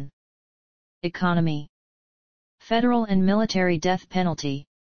Johnson. Economy. Federal and military death penalty.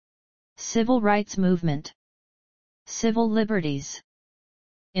 Civil rights movement. Civil liberties.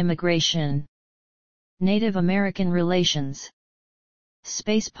 Immigration. Native American relations.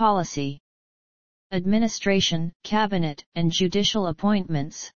 Space policy. Administration, cabinet, and judicial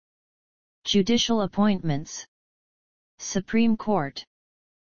appointments. Judicial appointments. Supreme Court.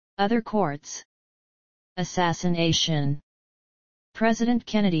 Other courts. Assassination. President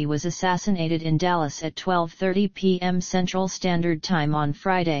Kennedy was assassinated in Dallas at 12:30 p.m. Central Standard Time on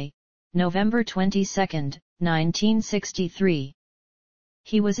Friday, November 22, 1963.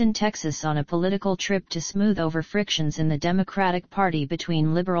 He was in Texas on a political trip to smooth over frictions in the Democratic Party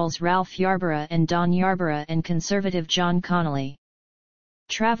between liberals Ralph Yarborough and Don Yarborough and conservative John Connally.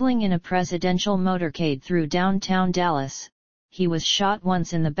 Traveling in a presidential motorcade through downtown Dallas, he was shot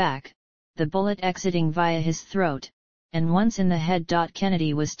once in the back, the bullet exiting via his throat, and once in the head.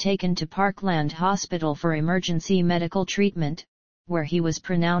 Kennedy was taken to Parkland Hospital for emergency medical treatment, where he was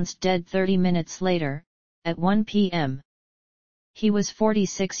pronounced dead 30 minutes later, at 1 p.m. He was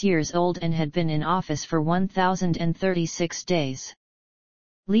 46 years old and had been in office for 1,036 days.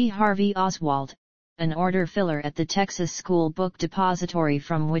 Lee Harvey Oswald, an order filler at the Texas School Book Depository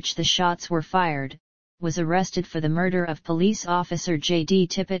from which the shots were fired, was arrested for the murder of police officer J.D.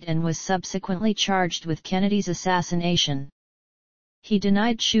 Tippit and was subsequently charged with Kennedy's assassination. He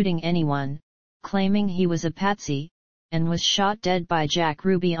denied shooting anyone, claiming he was a patsy, and was shot dead by Jack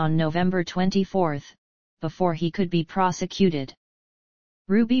Ruby on November 24, before he could be prosecuted.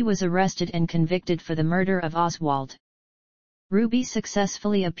 Ruby was arrested and convicted for the murder of Oswald. Ruby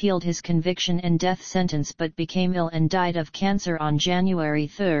successfully appealed his conviction and death sentence but became ill and died of cancer on January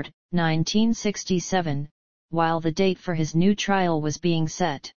 3, 1967, while the date for his new trial was being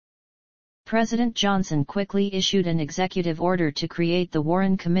set. President Johnson quickly issued an executive order to create the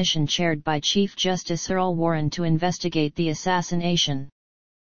Warren Commission chaired by Chief Justice Earl Warren to investigate the assassination.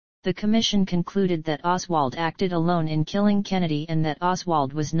 The commission concluded that Oswald acted alone in killing Kennedy and that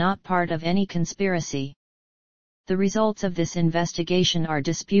Oswald was not part of any conspiracy. The results of this investigation are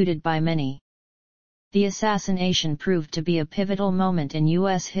disputed by many. The assassination proved to be a pivotal moment in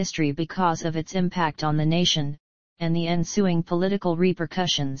U.S. history because of its impact on the nation, and the ensuing political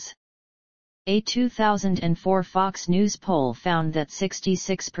repercussions. A 2004 Fox News poll found that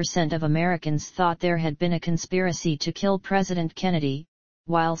 66% of Americans thought there had been a conspiracy to kill President Kennedy,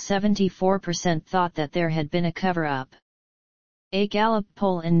 while 74% thought that there had been a cover-up. A Gallup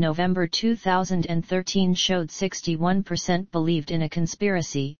poll in November 2013 showed 61% believed in a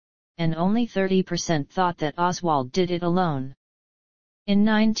conspiracy, and only 30% thought that Oswald did it alone. In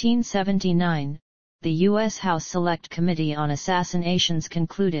 1979, the U.S. House Select Committee on Assassinations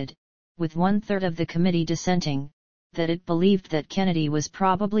concluded, with one-third of the committee dissenting, that it believed that Kennedy was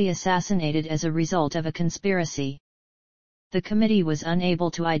probably assassinated as a result of a conspiracy. The committee was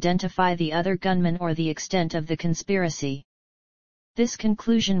unable to identify the other gunman or the extent of the conspiracy. This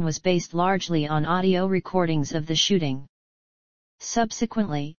conclusion was based largely on audio recordings of the shooting.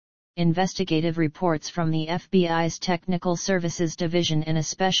 Subsequently, investigative reports from the FBI's Technical Services Division and a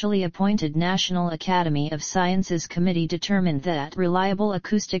specially appointed National Academy of Sciences committee determined that reliable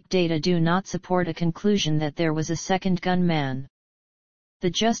acoustic data do not support a conclusion that there was a second gunman. The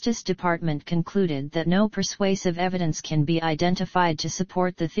Justice Department concluded that no persuasive evidence can be identified to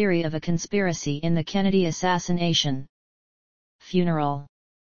support the theory of a conspiracy in the Kennedy assassination. Funeral.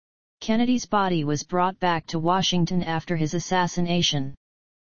 Kennedy's body was brought back to Washington after his assassination.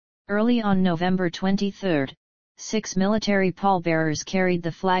 Early on November 23, 6 military pallbearers carried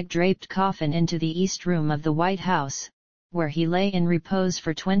the flag-draped coffin into the East Room of the White House, where he lay in repose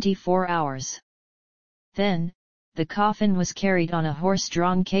for 24 hours. Then, the coffin was carried on a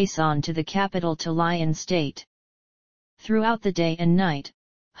horse-drawn caisson to the Capitol to lie in state. Throughout the day and night,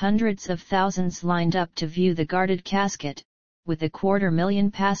 hundreds of thousands lined up to view the guarded casket, with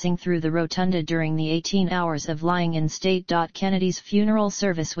 250,000 passing through the rotunda during the 18 hours of lying in state. Kennedy's funeral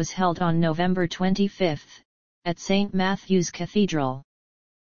service was held on November 25, at St. Matthew's Cathedral.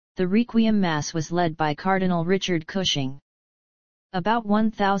 The Requiem Mass was led by Cardinal Richard Cushing. About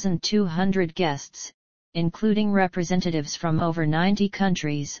 1,200 guests, including representatives from over 90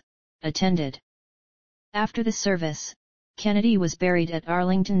 countries, attended. After the service, Kennedy was buried at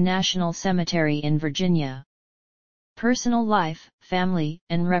Arlington National Cemetery in Virginia. Personal life, family,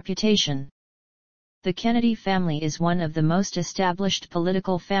 and reputation. The Kennedy family is one of the most established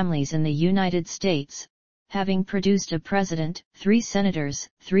political families in the United States, having produced a president, 3 senators,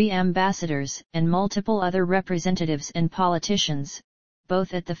 3 ambassadors, and multiple other representatives and politicians,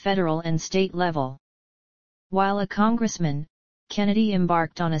 both at the federal and state level. While a congressman, Kennedy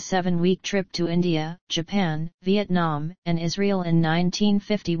embarked on a 7-week trip to India, Japan, Vietnam, and Israel in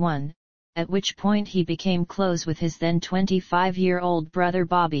 1951, at which point he became close with his then 25-year-old brother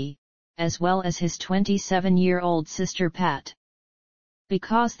Bobby, as well as his 27-year-old sister Pat.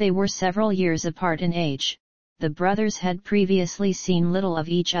 Because they were several years apart in age, the brothers had previously seen little of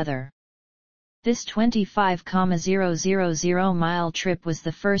each other. This 25,000-mile trip was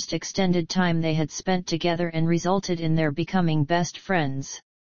the first extended time they had spent together and resulted in their becoming best friends.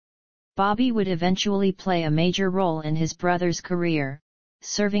 Bobby would eventually play a major role in his brother's career,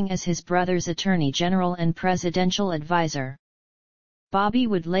 serving as his brother's attorney general and presidential advisor. Bobby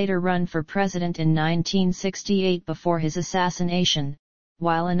would later run for president in 1968 before his assassination,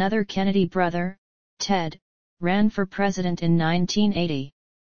 while another Kennedy brother, Ted, ran for president in 1980.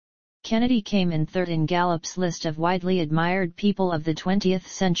 Kennedy came in third in Gallup's list of widely admired people of the 20th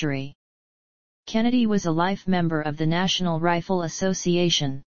century. Kennedy was a life member of the National Rifle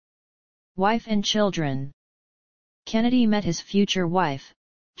Association. Wife and children. Kennedy met his future wife,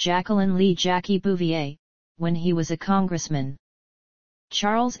 Jacqueline Lee Jackie Bouvier, when he was a congressman.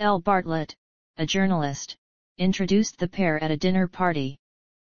 Charles L. Bartlett, a journalist, introduced the pair at a dinner party.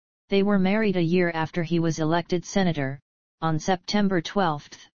 They were married a year after he was elected senator, on September 12,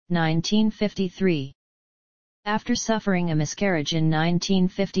 1953. After suffering a miscarriage in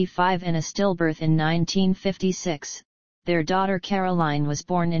 1955 and a stillbirth in 1956, their daughter Caroline was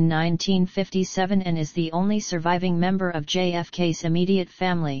born in 1957 and is the only surviving member of JFK's immediate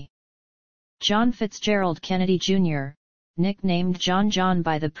family. John Fitzgerald Kennedy Jr., nicknamed John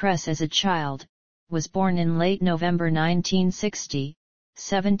by the press as a child, was born in late November 1960,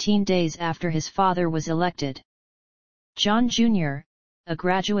 17 days after his father was elected. John Jr., a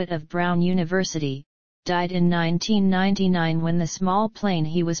graduate of Brown University, died in 1999 when the small plane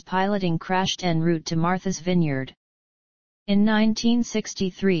he was piloting crashed en route to Martha's Vineyard. In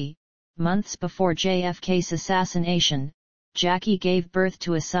 1963, months before JFK's assassination, Jackie gave birth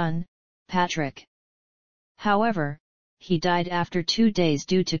to a son, Patrick. However, he died after 2 days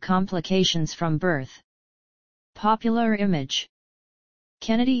due to complications from birth. Popular image.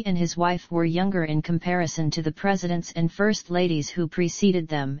 Kennedy and his wife were younger in comparison to the presidents and first ladies who preceded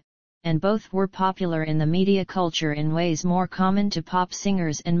them, and both were popular in the media culture in ways more common to pop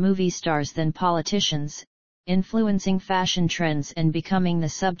singers and movie stars than politicians, influencing fashion trends and becoming the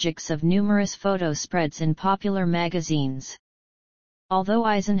subjects of numerous photo spreads in popular magazines. Although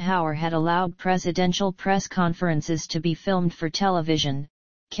Eisenhower had allowed presidential press conferences to be filmed for television,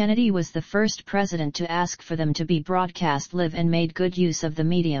 Kennedy was the first president to ask for them to be broadcast live and made good use of the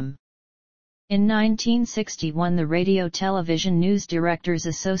medium. In 1961, the Radio Television News Directors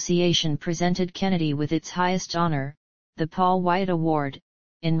Association presented Kennedy with its highest honor, the Paul White Award,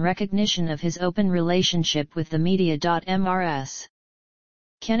 in recognition of his open relationship with the media. Mrs.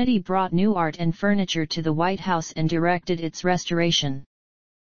 Kennedy brought new art and furniture to the White House and directed its restoration.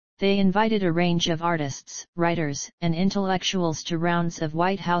 They invited a range of artists, writers, and intellectuals to rounds of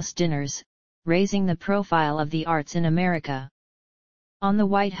White House dinners, raising the profile of the arts in America. On the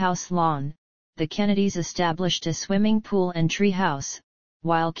White House lawn, the Kennedys established a swimming pool and tree house,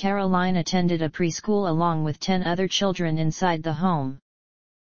 while Caroline attended a preschool along with 10 other children inside the home.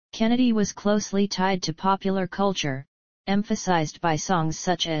 Kennedy was closely tied to popular culture, emphasized by songs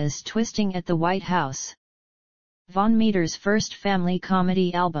such as "Twisting at the White House." Von Meter's first family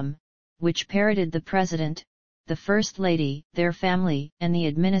comedy album, which parodied the President, the First Lady, their family, and the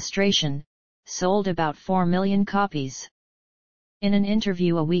administration, sold about 4 million copies. In an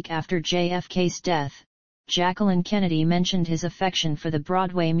interview a week after JFK's death, Jacqueline Kennedy mentioned his affection for the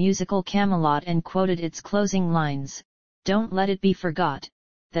Broadway musical Camelot and quoted its closing lines, "Don't let it be forgot,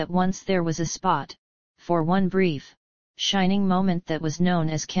 that once there was a spot, for one brief, shining moment that was known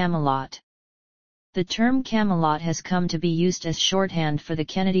as Camelot." The term Camelot has come to be used as shorthand for the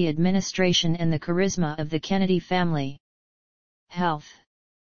Kennedy administration and the charisma of the Kennedy family. Health.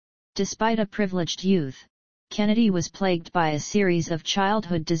 Despite a privileged youth, Kennedy was plagued by a series of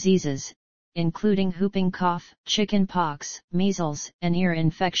childhood diseases, including whooping cough, chicken pox, measles, and ear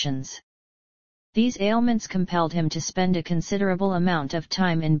infections. These ailments compelled him to spend a considerable amount of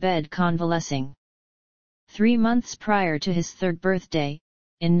time in bed convalescing. 3 months prior to his 3rd birthday,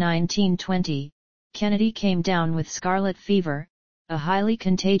 in 1920, Kennedy came down with scarlet fever, a highly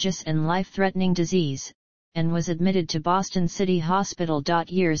contagious and life-threatening disease, and was admitted to Boston City Hospital.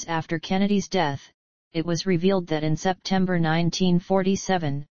 Years after Kennedy's death, it was revealed that in September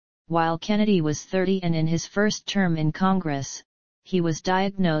 1947, while Kennedy was 30 and in his first term in Congress, he was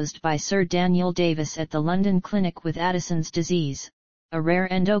diagnosed by Sir Daniel Davis at the London Clinic with Addison's disease, a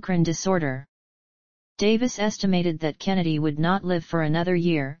rare endocrine disorder. Davis estimated that Kennedy would not live for another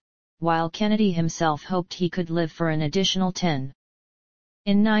year, while Kennedy himself hoped he could live for an additional 10.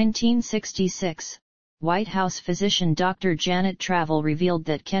 In 1966, White House physician Dr. Janet Travel revealed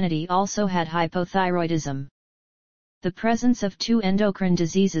that Kennedy also had hypothyroidism. The presence of 2 endocrine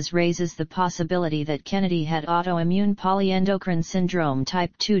diseases raises the possibility that Kennedy had autoimmune polyendocrine syndrome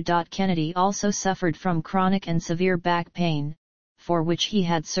type 2. Kennedy also suffered from chronic and severe back pain, for which he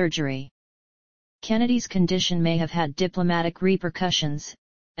had surgery. Kennedy's condition may have had diplomatic repercussions,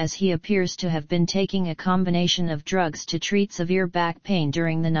 as he appears to have been taking a combination of drugs to treat severe back pain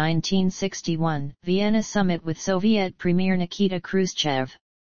during the 1961 Vienna summit with Soviet Premier Nikita Khrushchev.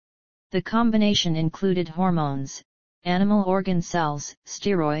 The combination included hormones, animal organ cells,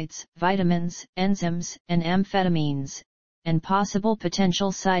 steroids, vitamins, enzymes, and amphetamines, and possible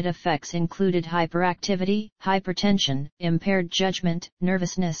potential side effects included hyperactivity, hypertension, impaired judgment,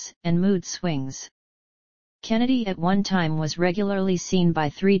 nervousness, and mood swings. Kennedy at one time was regularly seen by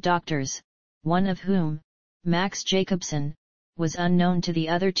 3 doctors, one of whom, Max Jacobson, was unknown to the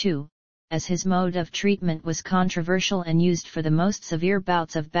other 2, as his mode of treatment was controversial and used for the most severe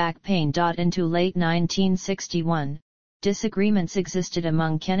bouts of back pain. Into late 1961, disagreements existed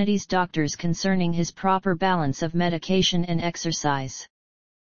among Kennedy's doctors concerning his proper balance of medication and exercise.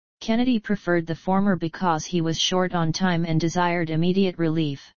 Kennedy preferred the former because he was short on time and desired immediate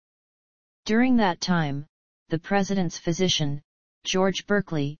relief. During that time, the president's physician, George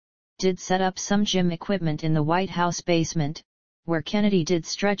Berkeley, did set up some gym equipment in the White House basement, where Kennedy did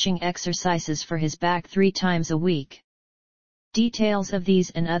stretching exercises for his back 3 times a week. Details of these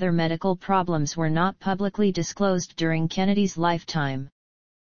and other medical problems were not publicly disclosed during Kennedy's lifetime.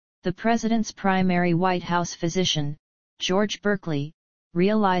 The president's primary White House physician, George Berkeley,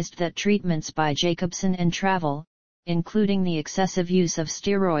 realized that treatments by Jacobson and Travel, including the excessive use of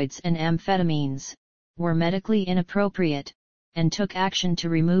steroids and amphetamines, were medically inappropriate, and took action to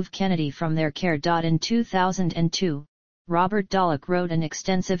remove Kennedy from their care. In 2002, Robert Dallek wrote an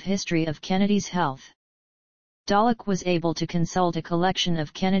extensive history of Kennedy's health. Dallek was able to consult a collection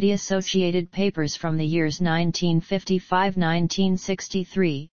of Kennedy-associated papers from the years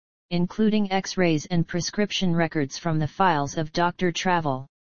 1955–1963, including X-rays and prescription records from the files of Dr. Travel.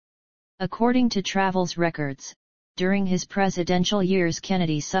 According to Travel's records, during his presidential years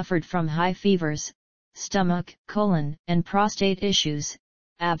Kennedy suffered from high fevers, stomach, colon, and prostate issues,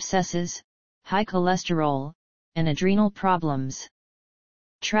 abscesses, high cholesterol, and adrenal problems.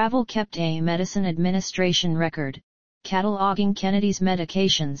 Travel kept a medicine administration record, cataloging Kennedy's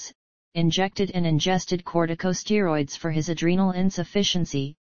medications, injected and ingested corticosteroids for his adrenal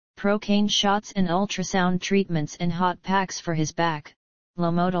insufficiency, procaine shots and ultrasound treatments and hot packs for his back,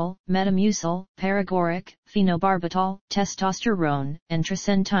 Lomotil, Metamucil, Paregoric, phenobarbital, testosterone, and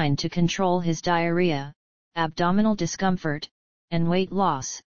trazentine to control his diarrhea, abdominal discomfort, and weight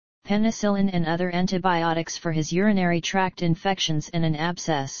loss, penicillin and other antibiotics for his urinary tract infections and an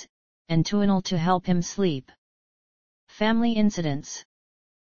abscess, and Tuinal to help him sleep. Family incidents.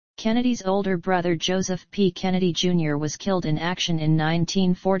 Kennedy's older brother Joseph P. Kennedy Jr. was killed in action in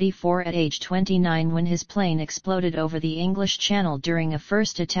 1944 at age 29 when his plane exploded over the English Channel during a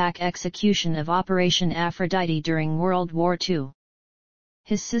first attack execution of Operation Aphrodite during World War II.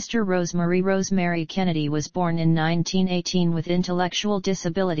 His sister Rosemary Kennedy was born in 1918 with intellectual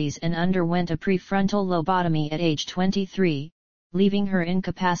disabilities and underwent a prefrontal lobotomy at age 23, leaving her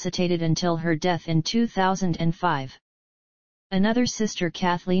incapacitated until her death in 2005. Another sister,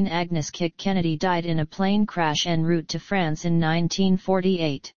 Kathleen Agnes Kick Kennedy, died in a plane crash en route to France in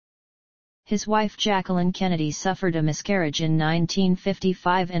 1948. His wife Jacqueline Kennedy suffered a miscarriage in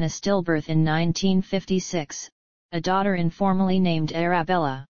 1955 and a stillbirth in 1956, a daughter informally named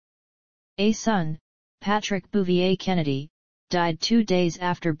Arabella. A son, Patrick Bouvier Kennedy, died 2 days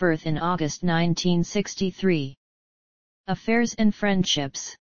after birth in August 1963. Affairs and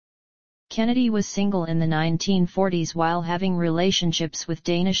friendships. Kennedy was single in the 1940s while having relationships with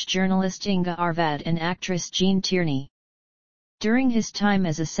Danish journalist Inge Arvad and actress Jean Tierney. During his time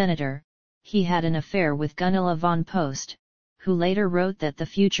as a senator, he had an affair with Gunilla von Post, who later wrote that the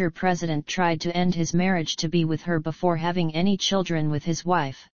future president tried to end his marriage to be with her before having any children with his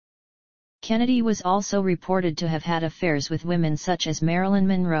wife. Kennedy was also reported to have had affairs with women such as Marilyn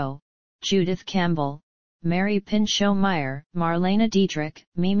Monroe, Judith Campbell, Mary Pinchot Meyer, Marlene Dietrich,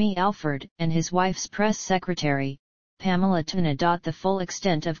 Mimi Alford, and his wife's press secretary, Pamela Tuna. The full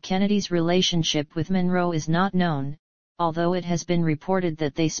extent of Kennedy's relationship with Monroe is not known, although it has been reported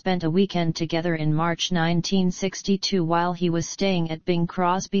that they spent a weekend together in March 1962 while he was staying at Bing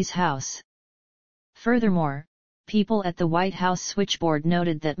Crosby's house. Furthermore, people at the White House switchboard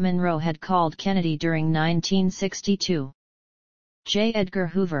noted that Monroe had called Kennedy during 1962. J. Edgar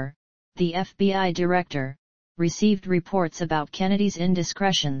Hoover, the FBI director, received reports about Kennedy's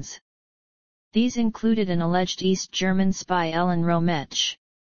indiscretions. These included an alleged East German spy Ellen Rometsch.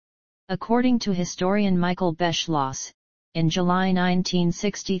 According to historian Michael Beschloss, in July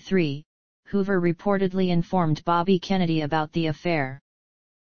 1963, Hoover reportedly informed Bobby Kennedy about the affair.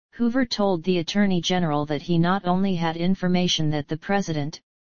 Hoover told the Attorney General that he not only had information that the president,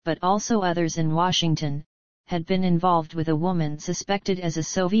 but also others in Washington, had been involved with a woman suspected as a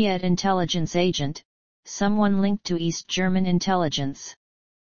Soviet intelligence agent, someone linked to East German intelligence.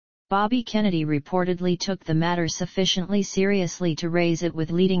 Bobby Kennedy reportedly took the matter sufficiently seriously to raise it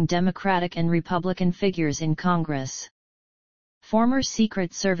with leading Democratic and Republican figures in Congress. Former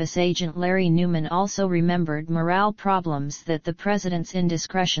Secret Service agent Larry Newman also remembered morale problems that the president's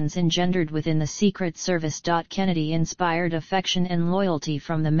indiscretions engendered within the Secret Service. Kennedy inspired affection and loyalty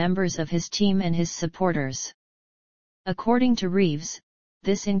from the members of his team and his supporters. According to Reeves,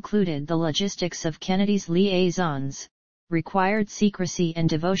 this included the logistics of Kennedy's liaisons, required secrecy and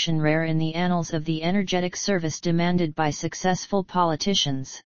devotion rare in the annals of the energetic service demanded by successful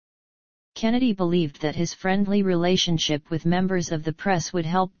politicians. Kennedy believed that his friendly relationship with members of the press would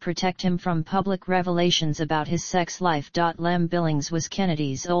help protect him from public revelations about his sex life. Lem Billings was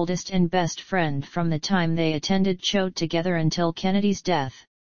Kennedy's oldest and best friend from the time they attended Choate together until Kennedy's death.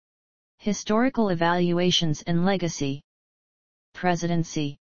 Historical evaluations and legacy.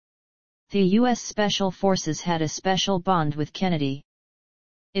 Presidency. The U.S. Special Forces had a special bond with Kennedy.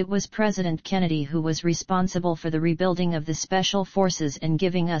 It was President Kennedy who was responsible for the rebuilding of the Special Forces and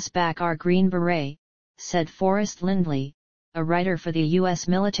giving us back our Green Beret, said Forrest Lindley, a writer for the U.S.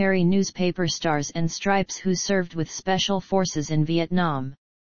 military newspaper Stars and Stripes who served with Special Forces in Vietnam.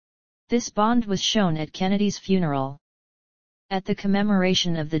 This bond was shown at Kennedy's funeral. At the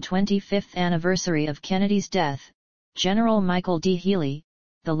commemoration of the 25th anniversary of Kennedy's death, General Michael D. Healy,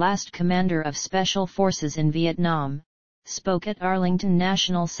 the last commander of Special Forces in Vietnam, spoke at Arlington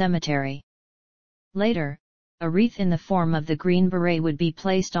National Cemetery. Later, a wreath in the form of the Green Beret would be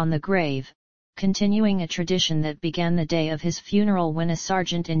placed on the grave, continuing a tradition that began the day of his funeral when a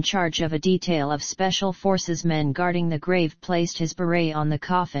sergeant in charge of a detail of Special Forces men guarding the grave placed his beret on the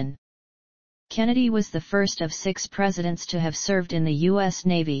coffin. Kennedy was the first of 6 presidents to have served in the U.S.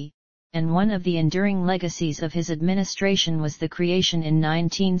 Navy, and one of the enduring legacies of his administration was the creation in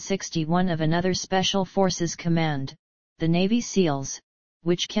 1961 of another Special Forces command, the Navy SEALs,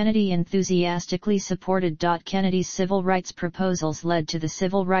 which Kennedy enthusiastically supported. Kennedy's civil rights proposals led to the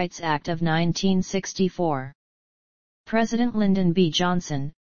Civil Rights Act of 1964. President Lyndon B.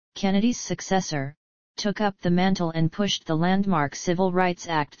 Johnson, Kennedy's successor, took up the mantle and pushed the landmark Civil Rights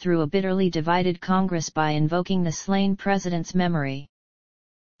Act through a bitterly divided Congress by invoking the slain president's memory.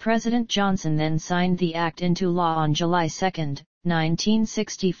 President Johnson then signed the act into law on July 2,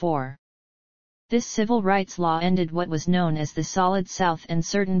 1964. This civil rights law ended what was known as the Solid South, and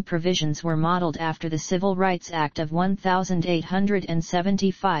certain provisions were modeled after the Civil Rights Act of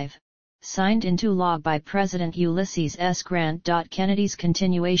 1875, signed into law by President Ulysses S. Grant. Kennedy's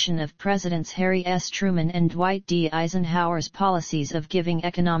continuation of Presidents Harry S. Truman and Dwight D. Eisenhower's policies of giving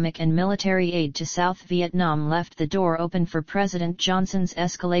economic and military aid to South Vietnam left the door open for President Johnson's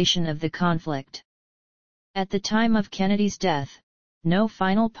escalation of the conflict. At the time of Kennedy's death, no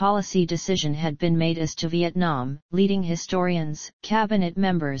final policy decision had been made as to Vietnam, leading historians, cabinet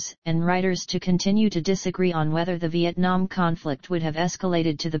members, and writers to continue to disagree on whether the Vietnam conflict would have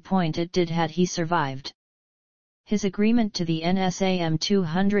escalated to the point it did had he survived. His agreement to the NSAM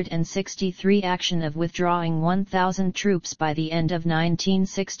 263 action of withdrawing 1,000 troops by the end of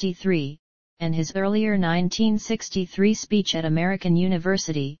 1963, and his earlier 1963 speech at American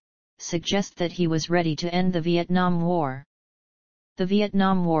University, suggest that he was ready to end the Vietnam War. The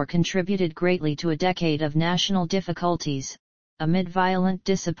Vietnam War contributed greatly to a decade of national difficulties, amid violent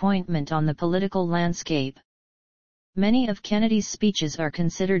disappointment on the political landscape. Many of Kennedy's speeches are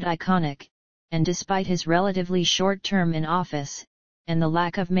considered iconic, and despite his relatively short term in office, and the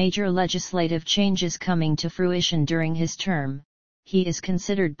lack of major legislative changes coming to fruition during his term, he is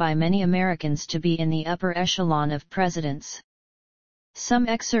considered by many Americans to be in the upper echelon of presidents. Some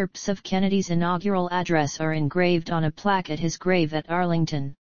excerpts of Kennedy's inaugural address are engraved on a plaque at his grave at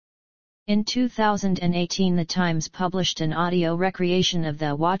Arlington. In 2018, The Times published an audio recreation of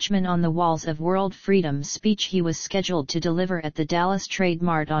the Watchman on the Walls of World Freedom speech he was scheduled to deliver at the Dallas Trade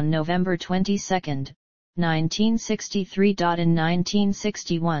Mart on November 22, 1963. In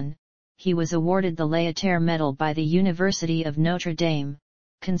 1961, he was awarded the Laeter Medal by the University of Notre Dame,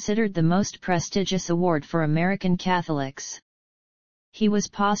 considered the most prestigious award for American Catholics. He was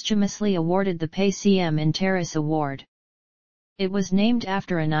posthumously awarded the Pacem in Terris Award. It was named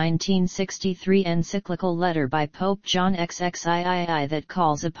after a 1963 encyclical letter by Pope John XXIII that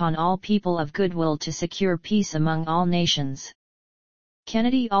calls upon all people of goodwill to secure peace among all nations.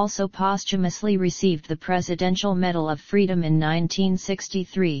 Kennedy also posthumously received the Presidential Medal of Freedom in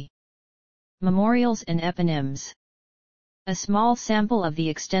 1963. Memorials and eponyms. A small sample of the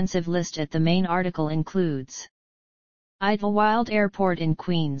extensive list at the main article includes: Idlewild Airport in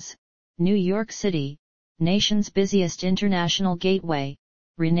Queens, New York City, nation's busiest international gateway,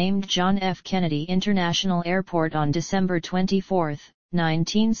 renamed John F. Kennedy International Airport on December 24,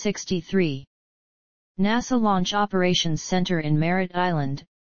 1963. NASA Launch Operations Center in Merritt Island,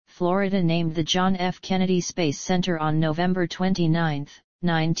 Florida named the John F. Kennedy Space Center on November 29,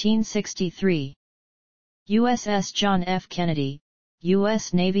 1963. USS John F. Kennedy,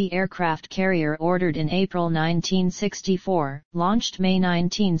 U.S. Navy aircraft carrier ordered in April 1964, launched May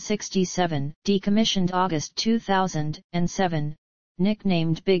 1967, decommissioned August 2007,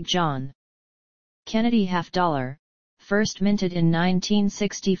 nicknamed Big John. Kennedy $50, first minted in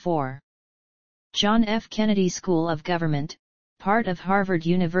 1964. John F. Kennedy School of Government, part of Harvard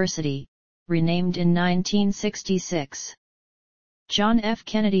University, renamed in 1966. John F.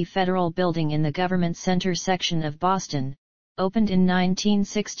 Kennedy Federal Building in the Government Center section of Boston, opened in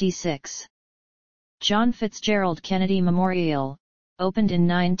 1966. John Fitzgerald Kennedy Memorial, opened in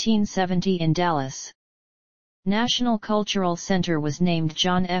 1970 in Dallas. National Cultural Center was named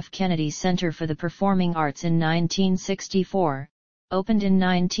John F. Kennedy Center for the Performing Arts in 1964, opened in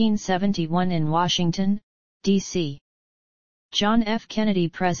 1971 in Washington, D.C. John F. Kennedy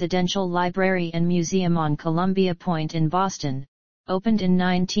Presidential Library and Museum on Columbia Point in Boston, opened in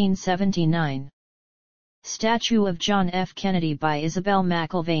 1979. Statue of John F. Kennedy by Isabel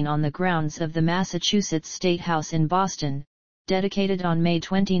McIlvaine on the grounds of the Massachusetts State House in Boston, dedicated on May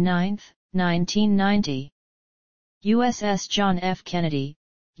 29, 1990. USS John F. Kennedy,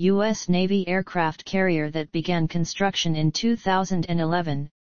 U.S. Navy aircraft carrier that began construction in 2011,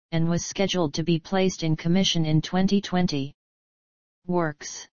 and was scheduled to be placed in commission in 2020.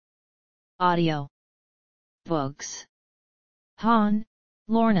 Works. Audio. Books. Hahn,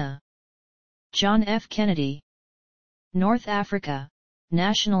 Lorna. John F. Kennedy. North Africa,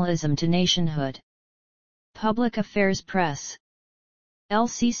 Nationalism to Nationhood. Public Affairs Press.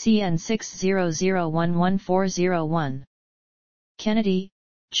 LCCN 600111401. Kennedy,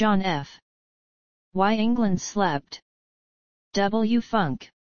 John F. Why England Slept. W. Funk.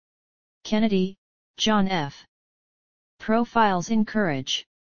 Kennedy, John F. Profiles in Courage.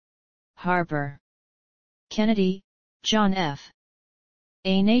 Harper. Kennedy, John F.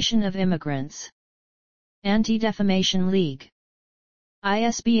 A Nation of Immigrants. Anti-Defamation League.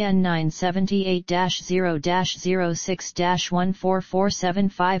 ISBN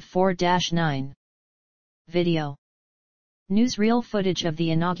 978-0-06-144754-9. Video. Newsreel footage of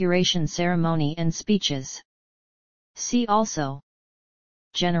the inauguration ceremony and speeches. See also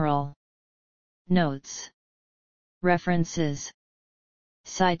General Notes. References.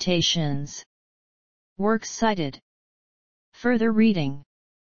 Citations. Works cited. Further reading.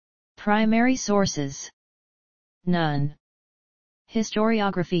 Primary sources. None.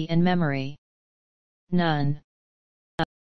 Historiography and memory. None.